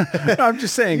 No, I'm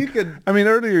just saying. You could- I mean,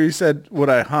 earlier you said, would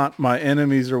I haunt my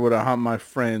enemies or would I haunt my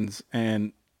friends?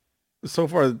 And so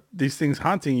far, these things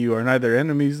haunting you are neither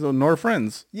enemies nor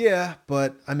friends. Yeah,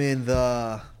 but I mean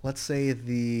let's say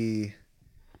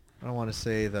I don't want to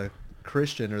say the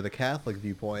Christian or the Catholic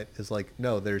viewpoint is like,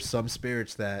 no, there's some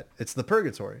spirits that it's the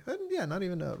purgatory. And yeah, not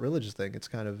even a religious thing. It's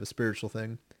kind of a spiritual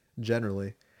thing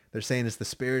generally. They're saying it's the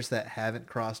spirits that haven't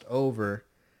crossed over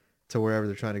to wherever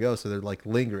they're trying to go. So they're like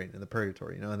lingering in the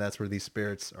purgatory, you know, and that's where these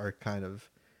spirits are kind of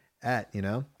at, you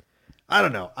know? I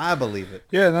don't know. I believe it.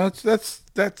 Yeah, no,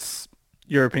 that's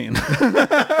your opinion.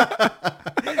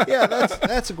 Yeah,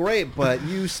 that's great, but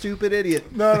you stupid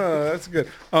idiot. No, that's good.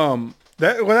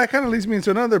 That kind of leads me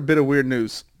into another bit of weird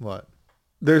news. What?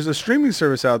 There's a streaming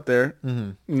service out there,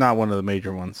 not one of the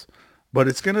major ones, but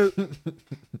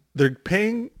they're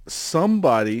paying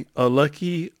somebody, a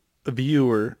lucky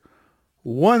viewer,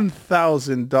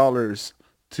 $1,000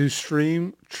 to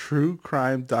stream true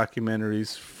crime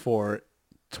documentaries for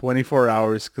 24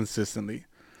 hours consistently.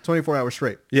 24 hours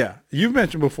straight. Yeah, you've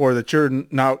mentioned before that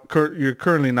you're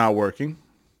currently not working.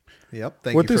 Yep.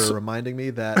 Thank What you this- for reminding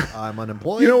me that I'm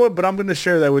unemployed. You know what? But I'm going to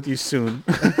share that with you soon.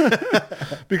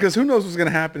 Because who knows what's going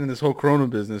to happen in this whole Corona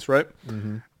business, right?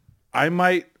 Mm-hmm. I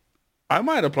might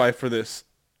apply for this.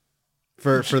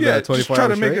 For Yeah, the 24 just try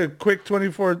hours to make straight? a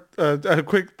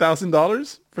quick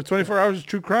 $1,000 for 24 hours of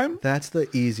true crime. That's the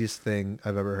easiest thing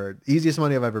I've ever heard. Easiest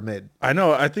money I've ever made. I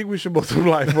know. I think we should both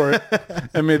apply for it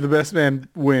and may the best man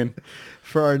win.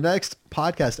 For our next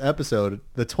podcast episode,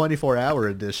 the 24-hour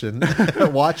edition,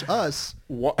 watch us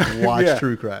watch Yeah.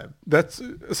 true crime. That's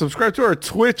subscribe to our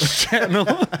Twitch channel.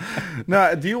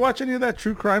 Now, do you watch any of that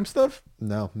true crime stuff?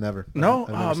 No, never. No? I've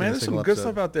never Oh seen man, a there's some single good episode.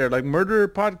 stuff out there, like murder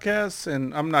podcasts,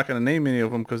 and I'm not going to name any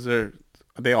of them because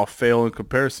they all fail in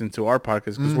comparison to our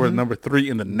podcast because we're number 3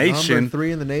 in the nation. Number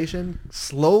 3 in the nation,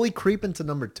 slowly creeping to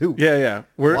number 2. Yeah.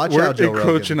 We're Watch out, Joe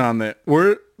encroaching on that.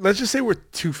 Let's just say we're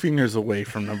 2 fingers away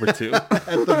from number 2. At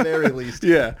the very least.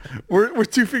 Yeah. We're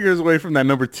 2 fingers away from that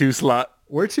number 2 slot.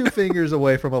 We're 2 fingers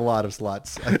away from a lot of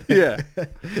slots. Yeah.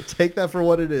 Take that for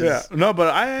what it is. Yeah. No, but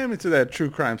I am into that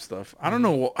true crime stuff. I don't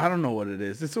know what it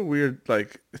is. It's a weird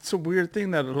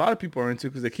thing that a lot of people are into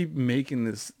because they keep making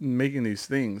these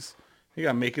things. You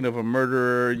got Making of a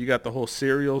Murderer. You got the whole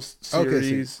Serial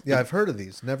series. Okay, yeah, I've heard of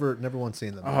these. Never once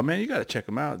seen them. Oh man, you got to check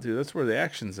them out, dude. That's where the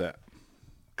action's at.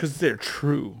 Because they're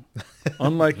true.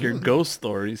 Unlike your ghost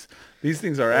stories, these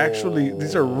things are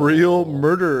these are real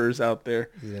murderers out there.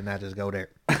 You did not just go there.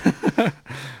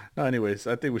 No, anyways,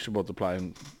 I think we should both apply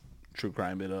and true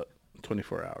crime it up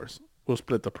 24 hours. We'll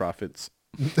split the profits.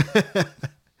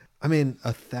 I mean,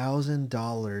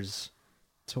 $1,000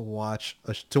 to watch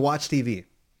TV.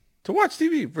 To watch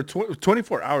TV for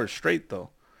 24 hours straight, though.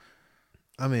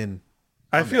 I mean,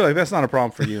 I feel like that's not a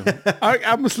problem for you.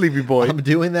 I'm a sleepy boy. I'm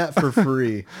doing that for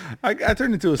free. I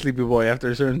turn into a sleepy boy after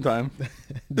a certain time.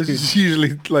 It's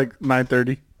usually like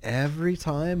 9:30. Every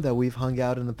time that we've hung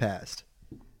out in the past.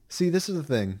 See, this is the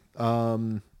thing.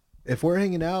 If we're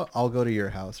hanging out, I'll go to your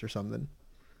house or something.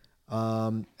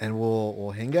 And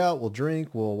we'll hang out, we'll drink,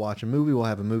 we'll watch a movie, we'll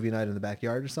have a movie night in the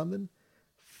backyard or something.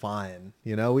 Fine.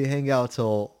 You know, we hang out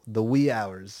till the wee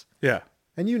hours. Yeah.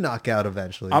 And you knock out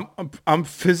eventually. I'm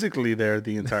physically there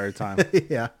the entire time.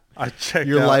 Yeah. I checked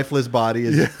Your out. lifeless body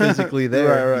is physically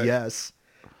there. Right. Yes.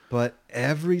 But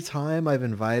every time I've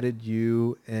invited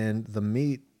you and the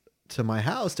meat to my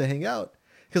house to hang out,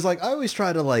 because like I always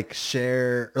try to like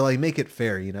share or like make it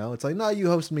fair, you know? It's like, no, you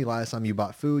hosted me last time. You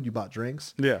bought food, you bought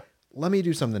drinks. Yeah. Let me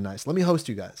do something nice. Let me host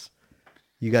you guys.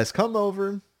 You guys come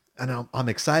over, and I'm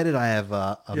excited. I have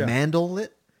a mandel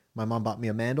lit. My mom bought me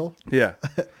a mandel. Yeah.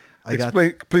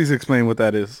 Please explain what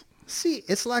that is. See,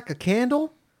 it's like a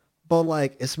candle, but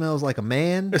like it smells like a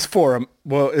man. It's for a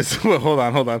hold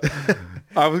on.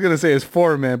 I was gonna say it's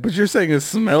for a man, but you're saying it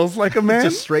smells like a man.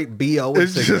 Just straight BO with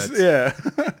It's cigarettes.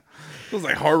 just it was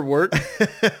like hard work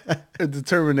and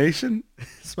determination. It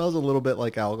smells a little bit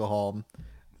like alcohol,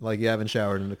 like you haven't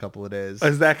showered in a couple of days.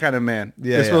 It's that kind of man.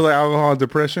 Yeah, It smells like alcohol and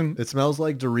depression. It smells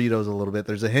like Doritos a little bit.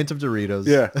 There's a hint of Doritos.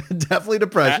 Yeah. Definitely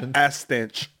depression. Ass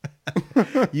stench.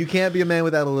 You can't be a man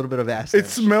without a little bit of ass. It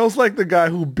smells like the guy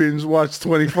who binge watched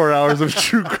 24 hours of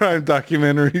true crime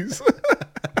documentaries.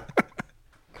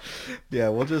 Yeah,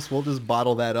 we'll just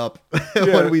bottle that up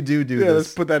when we do Yeah, this.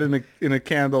 let's put that in a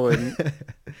candle and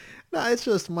No, it's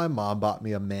just my mom bought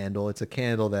me a mandel. It's a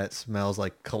candle that smells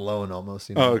like cologne almost.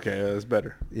 You know? oh, okay, that's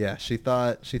better. Yeah, she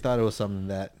thought it was something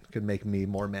that could make me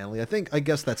more manly. I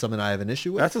guess that's something I have an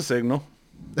issue with. That's a signal.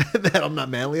 That I'm not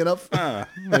manly enough.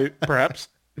 Perhaps.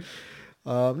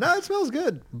 No, it smells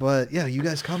good. But yeah, you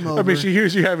guys come over. I mean, she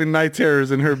hears you having night terrors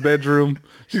in her bedroom.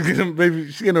 She's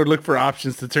gonna look for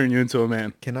options to turn you into a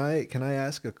man. Can I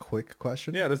ask a quick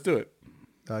question? Yeah, let's do it.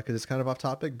 Because it's kind of off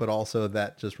topic, but also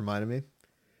that just reminded me.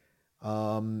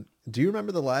 Do you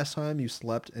remember the last time you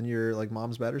slept in your like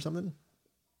mom's bed or something?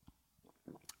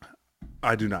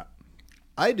 I do not.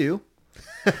 I do.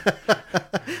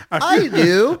 I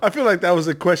do. I feel like that was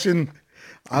a question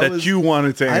you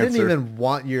wanted to answer. I didn't even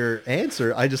want your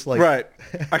answer. I just like Right.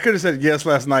 I could have said yes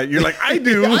last night. You're like, I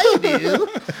do. I do.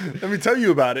 Let me tell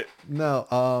you about it. No.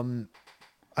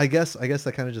 I guess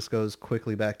that kind of just goes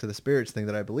quickly back to the spirits thing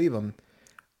that I believe in.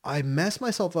 I mess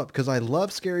myself up because I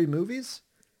love scary movies.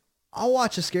 I'll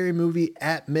watch a scary movie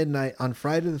at midnight on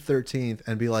Friday the 13th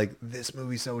and be like, this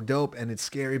movie's so dope and it's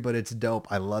scary, but it's dope.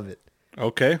 I love it.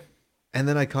 Okay. And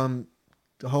then I come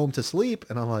home to sleep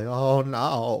and I'm like, oh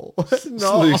no.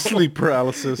 No. Sleep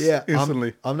paralysis. Yeah.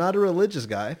 Instantly. I'm not a religious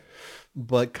guy,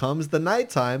 but comes the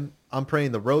nighttime, I'm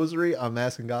praying the rosary. I'm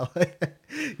asking God, like,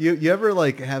 you ever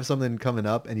like have something coming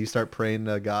up and you start praying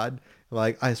to God?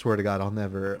 Like, I swear to God, I'll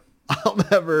never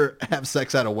have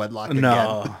sex out of wedlock again.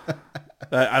 No.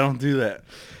 I don't do that.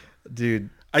 Dude.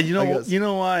 You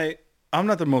know why? I'm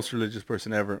not the most religious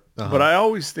person ever, but I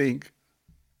always think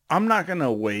I'm not going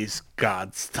to waste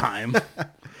God's time.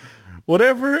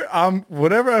 Whatever, if I'm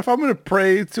going to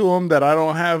pray to him that I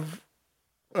don't have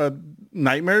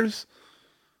nightmares,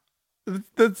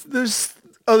 there's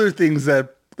other things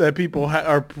that people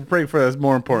are praying for that's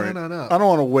more important. No. I don't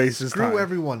want to waste his time. Screw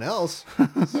everyone else.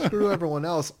 Screw everyone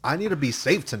else. I need to be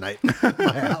safe tonight in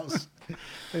my house.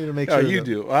 I need to make sure. Oh, you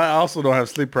do. I also don't have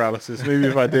sleep paralysis. Maybe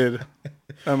if I did,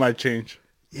 that might change.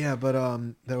 Yeah, but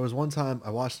there was one time I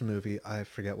watched a movie. I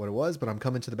forget what it was, but I'm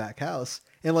coming to the back house,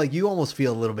 and like you almost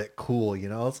feel a little bit cool, you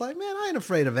know? It's like, man, I ain't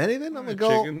afraid of anything. I'm gonna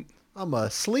go. Chicken. I'm gonna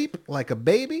sleep like a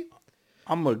baby.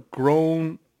 I'm a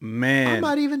grown man. I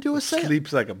might even do a seance.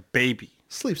 Sleeps like a baby.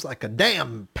 Sleeps like a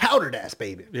damn powdered ass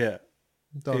baby. Yeah.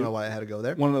 Don't know why I had to go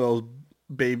there. One of those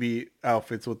baby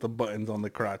outfits with the buttons on the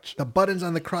crotch. The buttons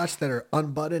on the crotch that are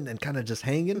unbuttoned and kind of just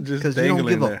hanging Just because you don't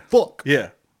dangling give there. a fuck.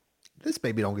 Yeah. This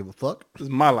baby don't give a fuck. This is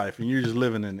my life, and you're just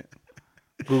living in it.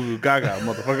 Goo goo gaga,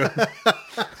 motherfucker.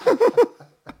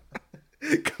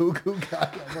 Goo goo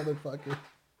gaga, motherfucker.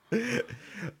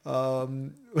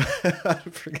 I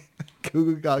forget. Goo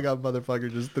goo gaga,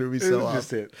 motherfucker just threw me so off.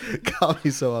 Just it. Caught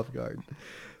me so off guard.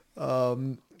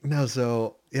 No,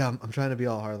 so yeah, I'm trying to be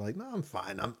all hard. Like, no, I'm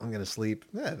fine. I'm gonna sleep.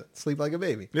 Yeah, sleep like a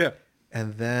baby. Yeah.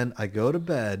 And then I go to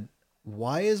bed.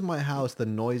 Why is my house the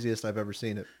noisiest I've ever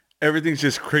seen it? Everything's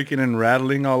just creaking and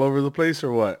rattling all over the place,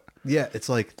 or what? Yeah, it's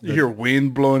like You hear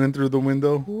wind blowing in through the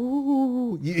window.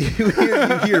 ooh, you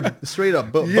hear straight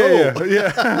up boom. Yeah, boom.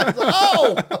 yeah.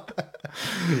 Oh,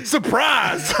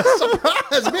 Surprise!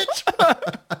 Surprise, bitch.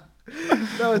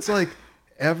 No, it's like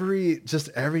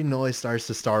every noise starts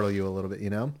to startle you a little bit, you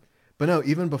know? But no,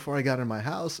 even before I got in my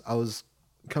house, I was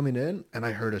coming in and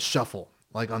I heard a shuffle,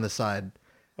 like on the side.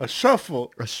 A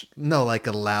shuffle? No, like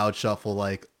a loud shuffle,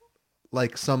 like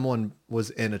someone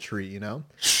was in a tree, you know?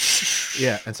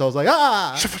 Yeah, and so I was like,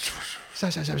 ah!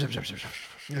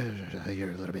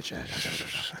 You're a little bitch.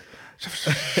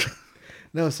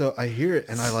 No, so I hear it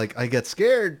and I get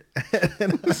scared.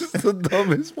 This is the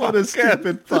dumbest What a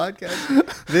stupid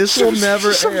podcast. This will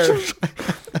never air.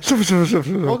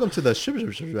 Welcome to the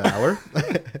hour.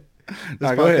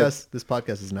 This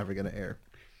podcast is never going to air.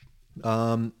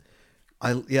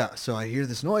 So I hear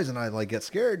this noise and I like get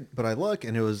scared, but I look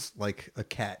and it was like a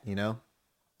cat, you know?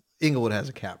 Inglewood has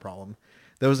a cat problem.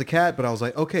 There was a cat, but I was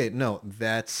like, okay, no,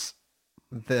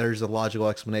 there's a logical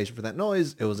explanation for that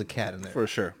noise. It was a cat in there. For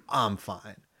sure. I'm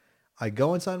fine. I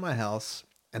go inside my house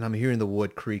and I'm hearing the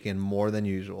wood creaking more than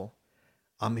usual.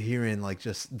 I'm hearing like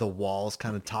just the walls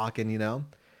kind of talking, you know?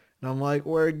 And I'm like,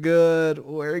 we're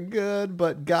good.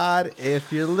 But God,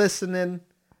 if you're listening,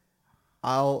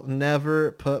 I'll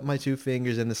never put my 2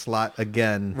 fingers in the slot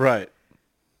again. Right.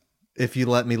 If you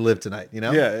let me live tonight, you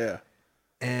know? Yeah.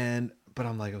 But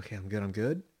I'm like, okay, I'm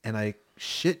good. And I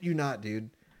shit you not, dude.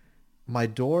 My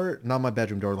door, not my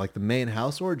bedroom door, like the main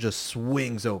house door just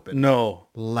swings open. No.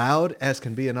 Loud as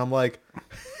can be. And I'm like,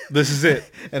 this is it.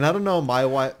 And I don't know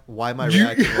why my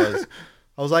reaction was.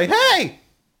 I was like, hey,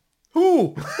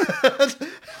 who?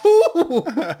 Who?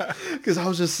 Because I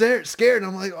was just scared. And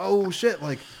I'm like, oh shit.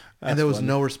 Like, and there was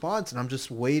no response. And I'm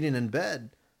just waiting in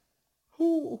bed.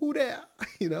 Who there?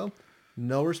 You know,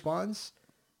 no response.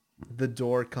 The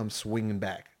door comes swinging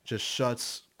back, just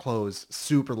shuts, close,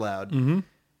 super loud. Mm-hmm.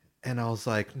 And I was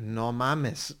like, no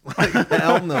mames. Like,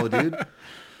 hell no, dude.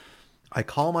 I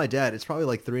call my dad. It's probably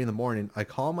like 3 a.m. I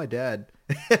call my dad.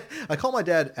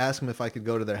 Ask him if I could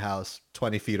go to their house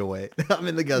 20 feet away. I'm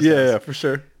in the guest house. Yeah, for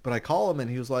sure. But I call him and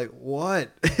he was like,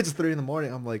 what? It's 3 a.m.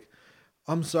 I'm like,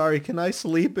 I'm sorry. Can I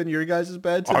sleep in your guys'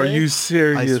 bed today? Are you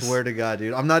serious? I swear to God,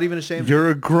 dude. I'm not even ashamed. You're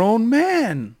a grown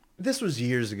man. This was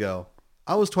years ago.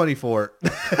 I was 24.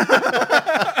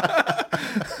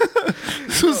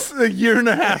 This was a year and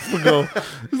a half ago.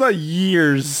 It's not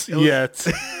years yet.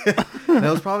 That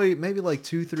was probably maybe like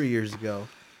 2-3 years ago.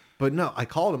 But no, I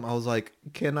called him. I was like,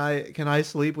 can I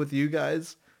sleep with you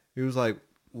guys? He was like,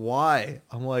 why?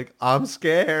 I'm like, I'm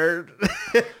scared.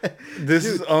 This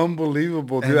is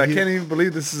unbelievable, dude. I can't even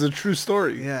believe this is a true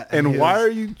story. Yeah. And why are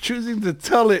you choosing to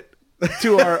tell it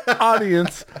to our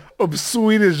audience of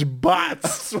Swedish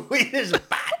bots? Swedish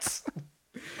bots.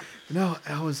 No,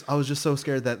 I was just so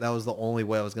scared that was the only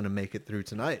way I was going to make it through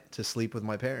tonight, to sleep with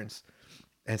my parents.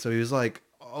 And so he was like,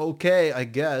 okay, I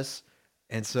guess.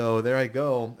 And so there I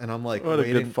go. And I'm like, what a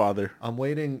good father. I'm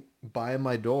waiting by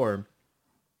my door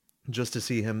just to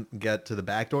see him get to the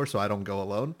back door so I don't go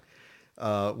alone.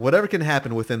 Whatever can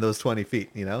happen within those 20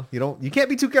 feet, you know? You can't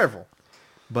be too careful.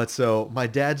 But so my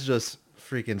dad's just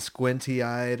freaking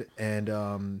squinty-eyed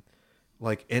and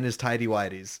like in his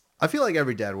tighty-whities. I feel like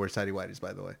every dad wears tighty-whities,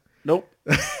 by the way. Nope.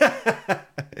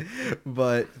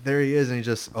 But there he is, and he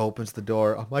just opens the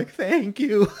door. I'm like, thank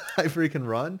you. I freaking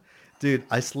run. Dude,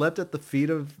 I slept at the foot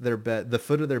of their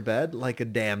bed like a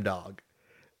damn dog.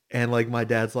 And like my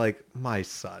dad's like, my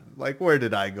son, like, where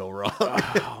did I go wrong?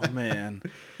 Oh, man.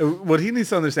 What he needs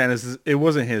to understand is it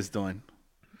wasn't his doing.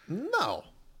 No.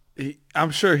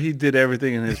 I'm sure he did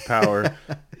everything in his power.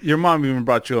 Your mom even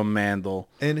brought you a mandel.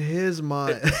 In his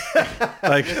mind.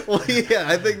 Like, well, yeah,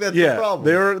 I think that's the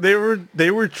problem.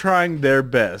 They were trying their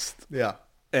best. Yeah.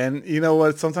 And you know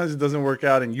what? Sometimes it doesn't work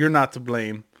out and you're not to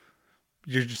blame.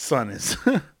 Your son is.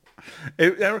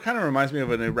 That kind of reminds me of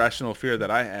an irrational fear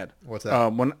that I had. What's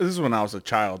that? This is when I was a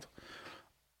child.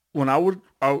 When I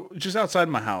just outside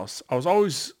my house, I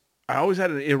always had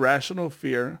an irrational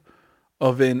fear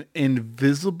of an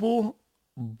invisible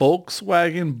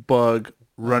Volkswagen Bug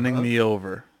running me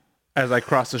over as I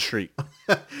cross the street.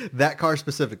 That car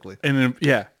specifically. And then,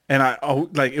 yeah, and I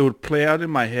like it would play out in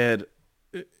my head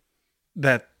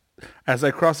that as I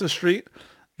cross the street,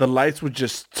 the lights would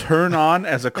just turn on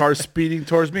as a car's speeding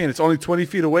towards me, and it's only 20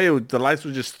 feet away. The lights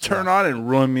would just turn on and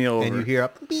run me over. And you hear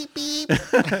a beep, beep.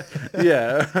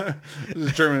 Yeah. There's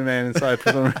a German man inside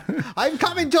for some reason. I'm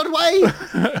coming your way.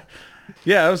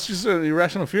 Yeah, it was just an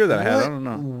irrational fear that I had. I don't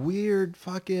know. Weird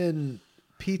fucking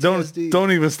PTSD.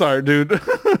 Don't even start, dude.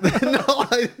 No,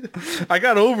 I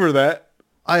got over that.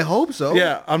 I hope so.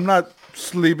 Yeah, I'm not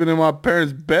sleeping in my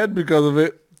parents' bed because of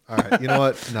it. All right, you know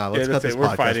what? No, let's cut this We're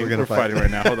podcast. fighting. We're fighting right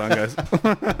now. Hold on, guys.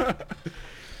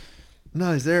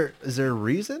 No, is there a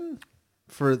reason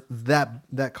for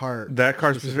that car. That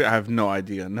car specific, I have no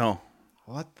idea. No,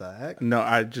 What the heck? no,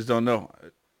 I just don't know.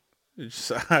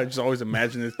 I just always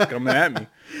imagine it coming at me.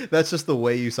 That's just the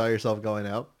way you saw yourself going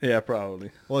out. Yeah,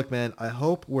 probably. Look, man, I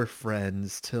hope we're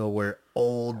friends till we're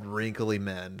old, wrinkly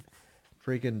men,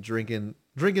 freaking drinking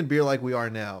beer like we are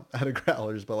now out of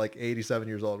growlers, but like 87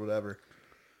 years old, whatever.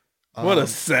 What a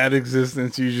sad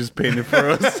existence you just painted for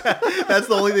us. That's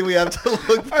the only thing we have to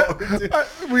look forward to.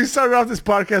 We started off this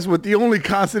podcast with the only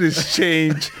constant is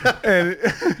change, and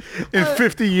in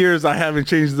 50 years I haven't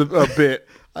changed a bit.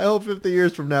 I hope 50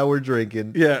 years from now we're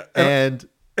drinking. Yeah, And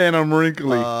I'm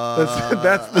wrinkly.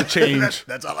 That's the change.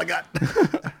 that's all I got.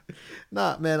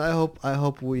 Nah, man, I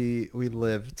hope we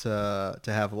live to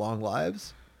have long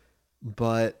lives.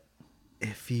 But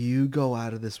if you go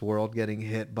out of this world getting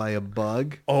hit by a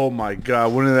bug, Oh my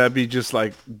God, wouldn't that be just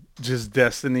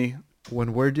destiny?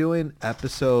 when we're doing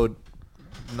episode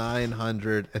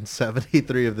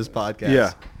 973 of this podcast,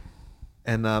 Yeah.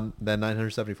 and then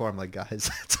 974, I'm like, guys,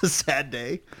 it's a sad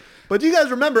day. But do you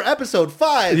guys remember episode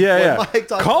 5? Yeah. Mike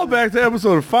talked Call about, back to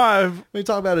episode 5. we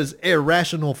talk about his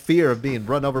irrational fear of being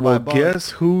run over by Well, a bug. guess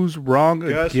who's wrong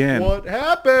Guess again? what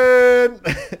happened?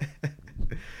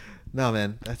 No,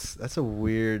 man, that's a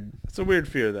weird. It's a weird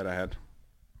fear that I had.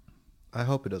 I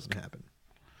hope it doesn't happen.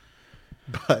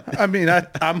 But I mean,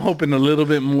 I'm hoping a little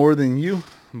bit more than you,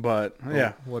 but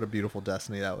yeah. what a beautiful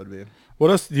destiny that would be.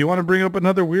 What else? Do you want to bring up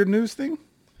another weird news thing?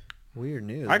 Weird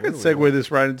news. I could What do we segue got?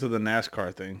 this right into the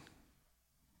NASCAR thing.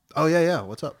 Oh yeah.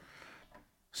 What's up?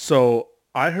 So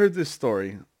I heard this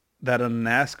story that a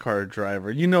NASCAR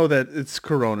driver, you know that it's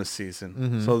Corona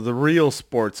season, so the real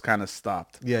sports kind of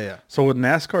stopped. Yeah. So what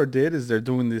NASCAR did is they're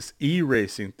doing this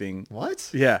e-racing thing.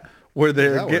 What? Yeah, where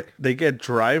that work? they get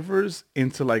drivers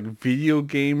into like video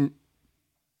game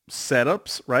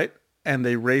setups, right? And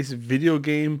they race video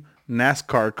game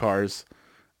NASCAR cars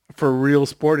for real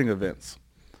sporting events.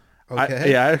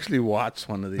 Okay. I actually watched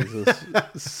one of these.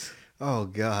 It's- Oh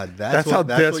God, that's how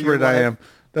what your desperate I life- am.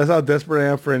 That's how desperate I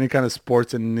am for any kind of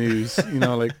sports and news,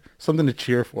 like something to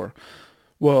cheer for.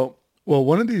 Well,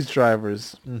 one of these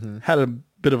drivers had a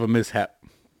bit of a mishap.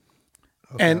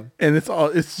 Okay. And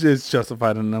it's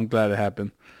justified, and I'm glad it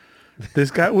happened.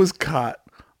 This guy was caught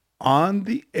on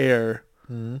the air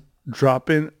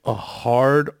dropping a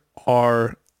hard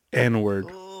R N-word,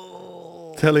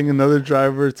 telling another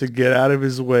driver to get out of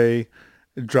his way,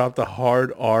 dropped a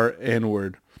hard R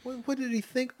N-word. What did he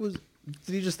think was?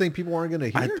 Did he just think people weren't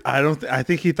going to hear? I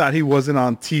think he thought he wasn't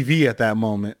on TV at that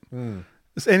moment.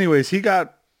 So anyways, he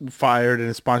got fired and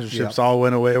his sponsorships all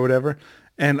went away or whatever.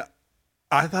 And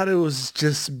I thought it was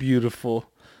just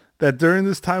beautiful that during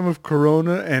this time of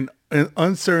Corona and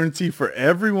uncertainty for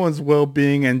everyone's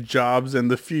well-being and jobs and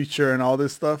the future and all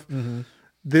this stuff,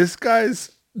 this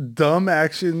guy's dumb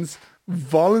actions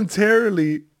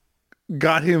voluntarily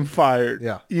got him fired.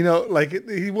 Yeah.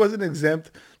 He wasn't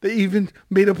exempt. They even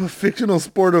made up a fictional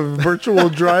sport of virtual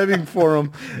driving for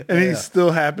him, and he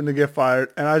still happened to get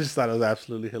fired. And I just thought it was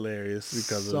absolutely hilarious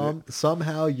because of it.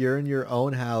 Somehow you're in your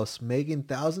own house making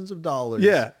thousands of dollars.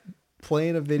 Yeah.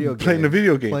 Playing a video game. Playing a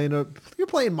video game. You're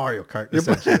playing Mario Kart,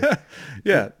 essentially.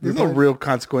 Yeah. There's no real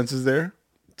consequences there.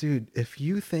 Dude, if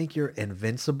you think you're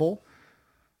invincible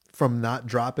from not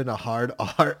dropping a hard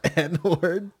R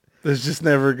N-word, There's just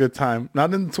never a good time.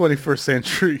 Not in the 21st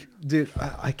century. dude,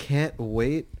 I can't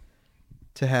wait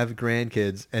to have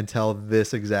grandkids and tell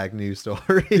this exact news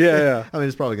story. Yeah. I mean,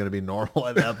 it's probably going to be normal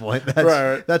at that point. That's,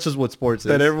 Right. That's just what sports is.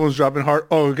 That everyone's dropping hard.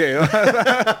 Oh, okay.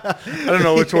 I don't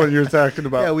know which one you're talking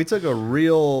about. Yeah, we took a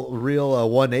real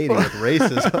 180 with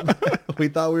racism. We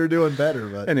thought we were doing better,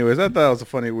 but Anyways, I thought it was a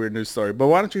funny, weird news story. But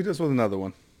why don't you hit us with another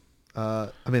one? I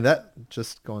mean, that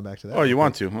just going back to that. Oh, you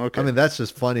want to? Okay. I mean, that's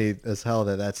just funny as hell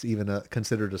that's even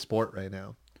considered a sport right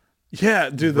now. Yeah,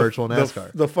 dude. Virtual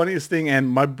NASCAR. The funniest thing, and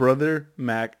my brother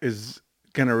Mac is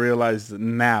gonna realize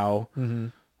now,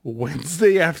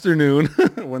 Wednesday afternoon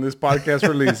when this podcast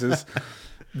releases,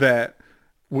 that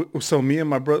so me and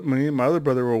my other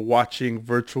brother were watching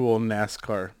virtual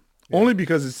NASCAR only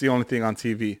because it's the only thing on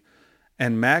TV,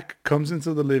 and Mac comes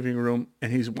into the living room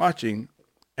and he's watching,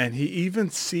 and he even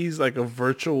sees like a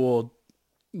virtual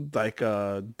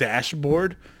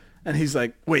dashboard, and he's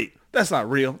like, "Wait, that's not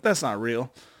real. That's not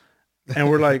real." And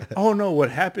we're like, oh no, what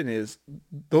happened is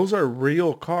those are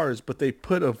real cars, but they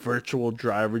put a virtual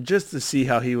driver just to see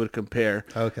how he would compare.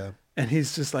 Okay. And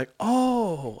he's just like,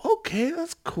 oh, okay,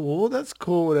 that's cool,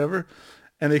 whatever.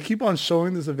 And they keep on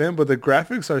showing this event, but the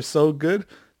graphics are so good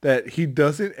that he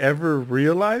doesn't ever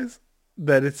realize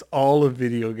that it's all a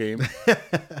video game.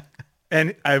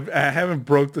 And I haven't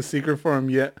broke the secret for him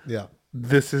yet. Yeah.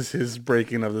 this is his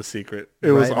breaking of the secret.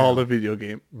 It was Right all now. a video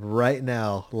game. Right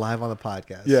now, live on the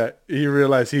podcast. Yeah, he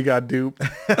realized he got duped.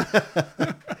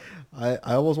 I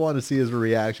almost want to see his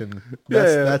reaction.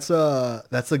 Yeah, That's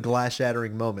a glass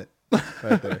shattering moment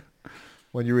right there.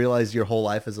 When you realize your whole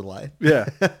life is a lie. Yeah,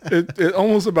 it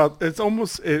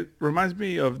reminds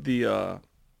me of the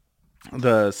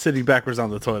sitting backwards on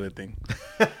the toilet thing.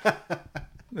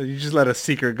 You just let a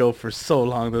secret go for so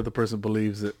long that the person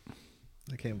believes it.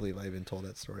 I can't believe I even told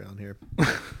that story on here.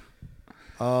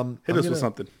 Hit us with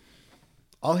something.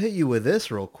 I'll hit you with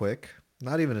this real quick.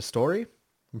 Not even a story.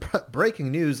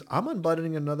 Breaking news. I'm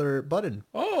unbuttoning another button.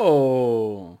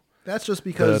 Oh. That's just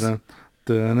because...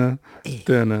 Dun, dun,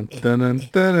 dun, dun,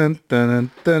 dun,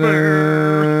 dun,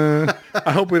 dun.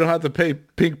 I hope we don't have to pay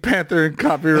Pink Panther and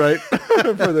copyright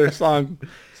for their song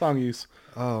use.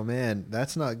 Oh, man.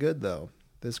 That's not good, though.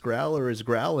 This growler is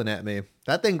growling at me.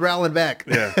 That thing growling back.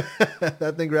 Yeah.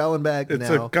 That thing growling back It's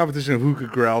now. a competition of who could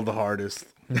growl the hardest.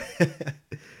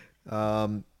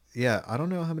 Yeah, I don't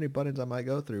know how many buttons I might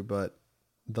go through, but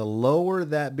the lower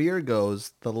that beer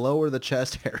goes, the lower the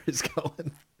chest hair is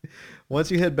going. Once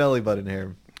you hit belly button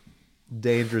hair,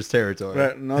 dangerous territory.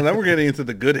 Right. No, then we're getting into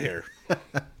the good hair.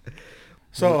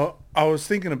 So I was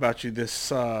thinking about you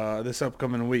this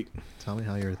upcoming week. Tell me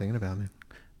how you were thinking about me.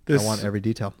 This I want every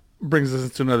detail. brings us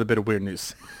into another bit of weird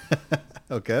news.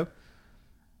 Okay.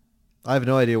 I have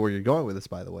no idea where you're going with this,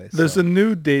 by the way. There's so. a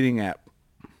new dating app.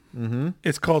 Mm-hmm.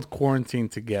 It's called Quarantine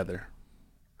Together.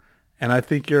 And I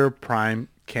think you're a prime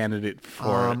candidate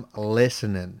for it.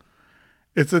 Listening.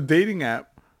 It's a dating app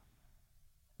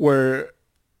where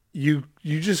you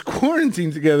just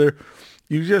quarantine together.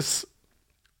 So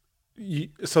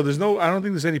there's I don't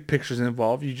think there's any pictures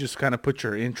involved. You just kind of put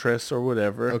your interests or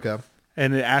whatever. Okay.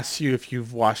 And it asks you if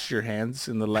you've washed your hands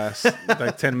in the last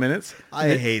like 10 minutes.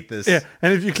 I hate this. Yeah.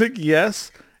 And if you click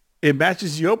yes, it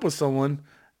matches you up with someone.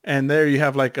 And there you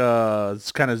have like a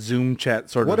kind of Zoom chat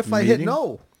sort What of if I meeting. hit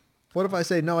no? What if I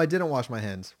say, no, I didn't wash my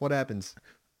hands? What happens?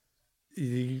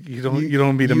 You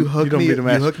don't meet them. You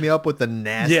hook me up with the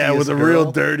nastiest Yeah, with a girl?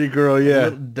 real dirty girl. Yeah.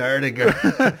 Little dirty girl.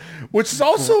 Which is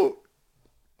also,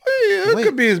 it Wait.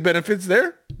 could be his benefits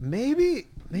there. Maybe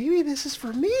this is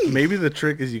for me. Maybe the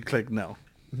trick is you click no.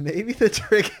 Maybe the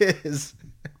trick is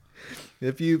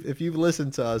if you've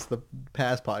listened to us the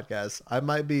past podcasts, I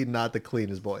might be not the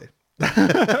cleanest boy.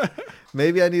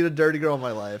 Maybe I need a dirty girl in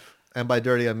my life. And by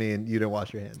dirty, I mean you didn't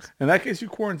wash your hands. In that case, you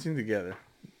quarantine together.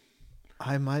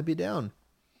 I might be down.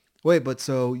 Wait, but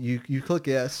so you click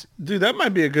yes. Dude, that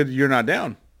might be a good you're not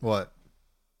down. What?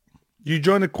 You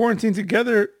join the Quarantine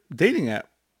Together dating app.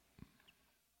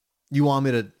 You want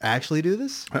me to actually do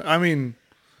this? I mean,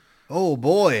 Oh,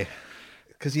 boy.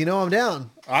 Because you know I'm down.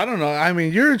 I don't know. I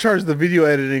mean, you're in charge of the video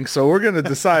editing, so we're going to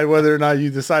decide whether or not you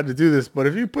decide to do this. But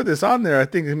if you put this on there, I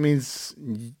think it means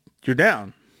you're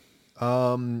down.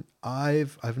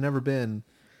 I've never been,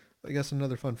 I guess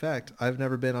another fun fact, I've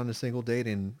never been on a single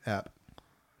dating app.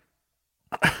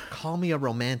 Call me a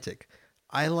romantic.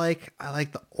 I like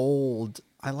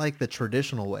the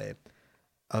traditional way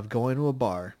of going to a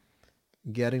bar,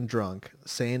 getting drunk,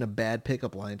 saying a bad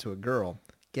pickup line to a girl,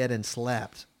 getting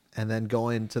slapped, and then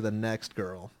going to the next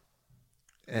girl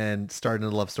and starting a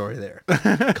love story there.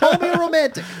 Call me a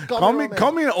romantic. Call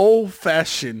me an old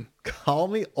fashioned. Call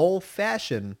me old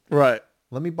fashioned. Right.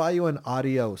 Let me buy you an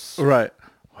adios. Right.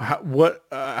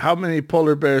 How many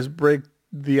polar bears break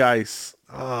the ice?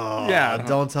 Oh, Yeah.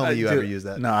 don't tell me you Dude, ever use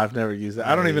that. No, I've never used that.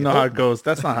 I don't even know how it goes.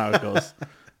 That's not how it goes.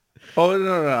 Oh,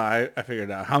 no. I figured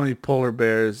it out. How many polar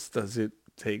bears does it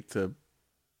take to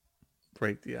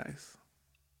break the ice?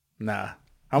 Nah.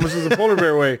 How much does a polar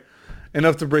bear weigh?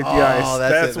 Enough to break the ice.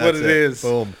 That's what it is.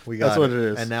 Boom. We got That's what it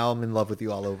is. And now I'm in love with you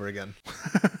all over again.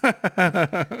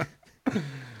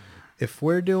 If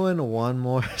we're doing one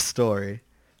more story,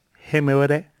 Hit me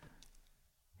with it.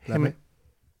 Let me-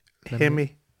 Hit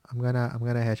me. I'm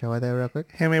gonna hit you with it real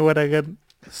quick. Hit me with a good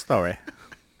story.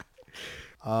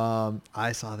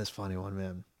 I saw this funny one,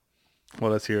 man.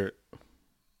 Well, let's hear it.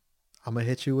 I'm gonna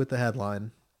hit you with the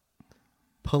headline.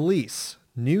 Police.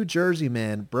 New Jersey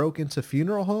man broke into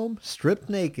funeral home, stripped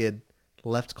naked,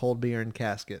 left cold beer in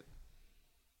casket.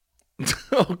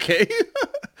 Okay.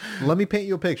 Let me paint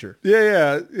you a picture.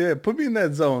 Yeah. Put me in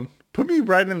that zone. Put me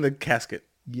right in the casket.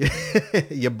 Yeah,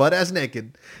 your butt ass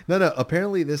naked. No.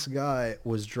 Apparently this guy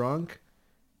was drunk.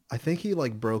 I think he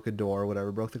like broke a door or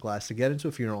whatever, broke the glass to get into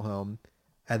a funeral home.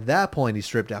 At that point, he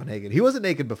stripped down naked. He wasn't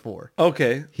naked before.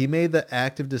 Okay. He made the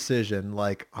active decision,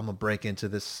 like, I'm gonna break into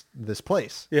this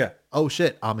place. Yeah. Oh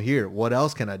shit, I'm here. What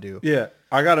else can I do? Yeah.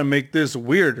 I got to make this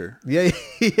weirder. Yeah.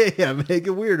 Make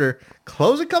it weirder.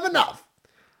 Clothes are coming off.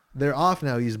 They're off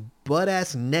now. He's butt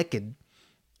ass naked.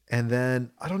 And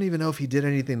then I don't even know if he did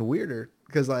anything weirder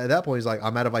because at that point he's like,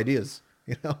 I'm out of ideas.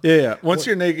 You know? Yeah. Once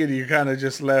you're naked, you're kind of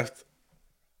just left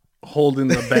holding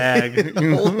the bag,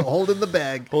 you know? Holding the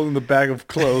bag. Holding the bag of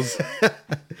clothes.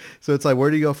 So it's like,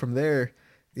 where do you go from there?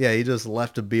 Yeah, he just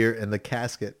left a beer in the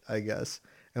casket, I guess.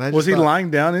 And I just Was he thought, lying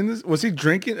down in this? Was he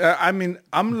drinking? I mean,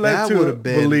 I'm led That to would've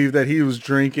been- believe that he was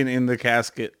drinking in the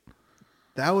casket.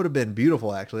 That would have been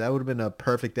beautiful, actually. That would have been a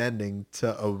perfect ending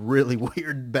to a really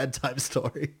weird bedtime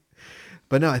story.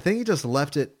 But no, I think he just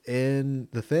left it in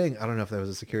the thing. I don't know if that was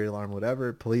a security alarm,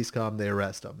 whatever. Police come, they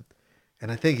arrest him.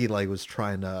 And I think he like was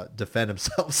trying to defend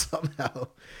himself somehow.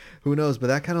 Who knows? But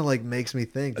that kind of like makes me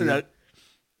think, dude,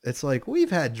 it's like we've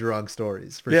had drunk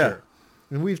stories for sure.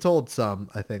 And we've told some,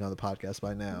 I think, on the podcast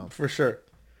by now. For sure.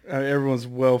 Everyone's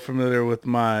well familiar with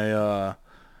my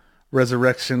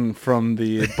resurrection from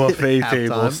the buffet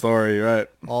table Halftime. story, right?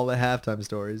 All the halftime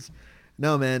stories.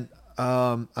 No, man.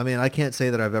 I mean, I can't say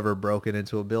that I've ever broken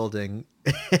into a building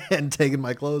and taken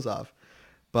my clothes off.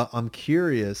 But I'm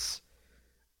curious,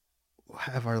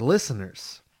 have our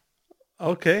listeners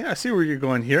Okay, I see where you're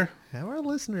going here.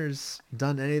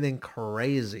 done anything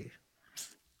crazy?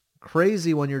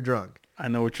 Crazy when you're drunk? I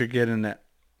know what you're getting at.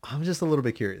 I'm just a little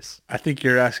bit curious. I think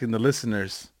you're asking the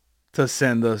listeners to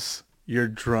send us your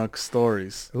drunk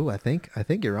stories. Ooh, I think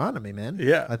you're on to me, man.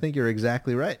 Yeah. I think you're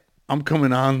exactly right. I'm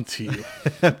coming on to you.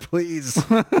 Please.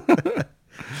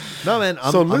 No, man.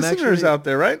 So listeners out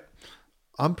there, right?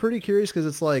 I'm pretty curious because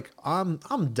it's like I'm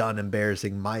done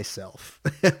embarrassing myself.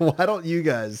 Why don't you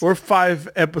guys We're 5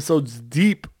 episodes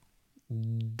deep.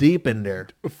 deep in there?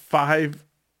 5.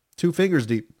 2 fingers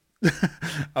deep. I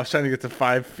was trying to get to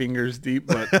 5 fingers deep,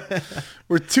 but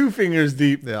we're 2 fingers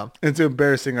deep Yeah. into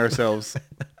embarrassing ourselves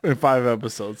in 5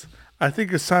 episodes. I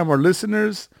think it's time our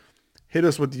listeners hit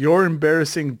us with your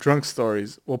embarrassing drunk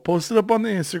stories. We'll post it up on the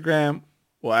Instagram.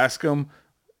 We'll ask them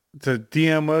to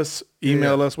DM us,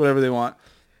 email us, whatever they want.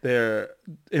 Their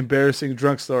embarrassing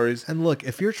drunk stories. And look,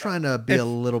 if you're trying to be a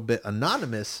little bit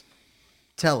anonymous,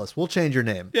 tell us. We'll change your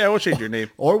name. Yeah, we'll change your name.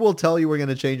 Or we'll tell you we're going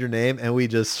to change your name and we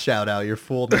just shout out your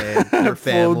full name, your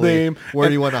family, Full name,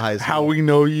 where you went to high school. how we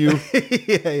know you.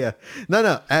 yeah.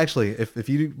 No. Actually, if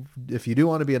you do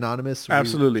want to be anonymous,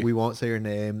 Absolutely. we won't say your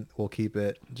name. We'll keep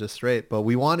it just straight. But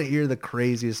we want to hear the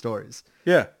craziest stories.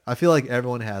 Yeah. I feel like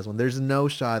everyone has one. There's no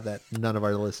shot that none of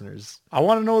our listeners. I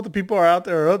want to know what the people are out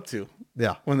there are up to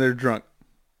Yeah. when they're drunk.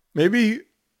 Maybe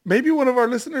one of our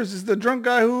listeners is the drunk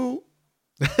guy who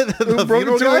broke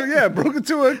funeral into guy? broke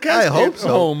into a casket I hope so.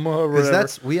 home or Because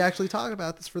whatever. we actually talked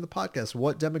about this for the podcast.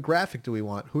 What demographic do we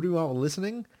want? Who do we want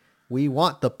listening? We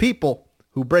want the people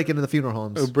who break into the funeral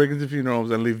homes, Who break into funeral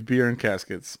homes and leave beer in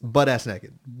caskets, butt ass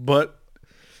naked. but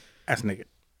ass naked.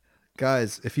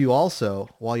 Guys, if you also,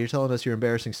 while you're telling us your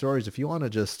embarrassing stories, if you want to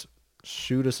just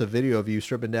shoot us a video of you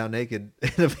stripping down naked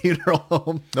in a funeral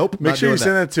home. Nope. Make not sure you doing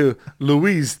send that to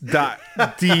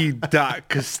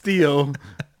Luis.d.castillo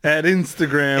at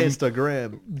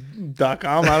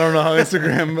Instagram.com. I don't know how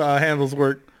Instagram handles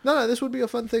work. No, this would be a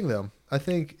fun thing, though. I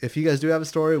think if you guys do have a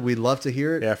story, we'd love to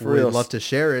hear it. Yeah, for We'd real. love to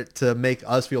share it to make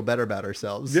us feel better about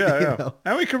ourselves. Yeah, you yeah. know?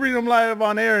 And we can read them live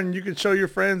on air, and you can show your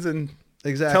friends and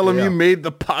Exactly. tell them yeah. you made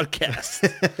the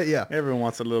podcast. Yeah. Everyone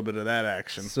wants a little bit of that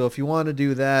action. So if you want to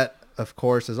do that, of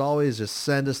course, as always, just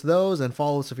send us those and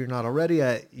follow us if you're not already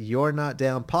at You're Not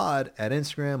Down Pod at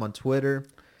Instagram, on Twitter.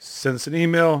 Send us an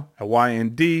email at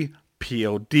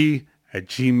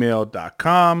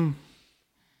yndpod@gmail.com.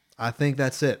 I think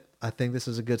that's it. I think this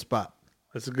is a good spot.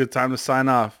 It's a good time to sign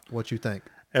off. What you think?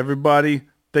 Everybody,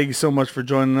 thank you so much for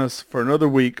joining us for another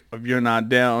week of You're Not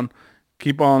Down.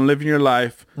 Keep on living your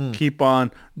life. Keep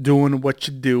on doing what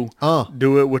you do.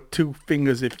 Do it with 2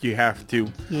 fingers if you have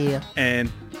to. Yeah.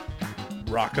 And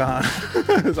rock on.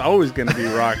 It's always going to be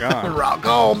rock on. Rock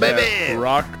on, baby! Yeah,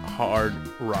 rock hard,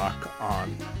 rock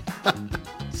on.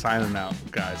 Signing out,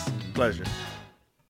 guys. Pleasure.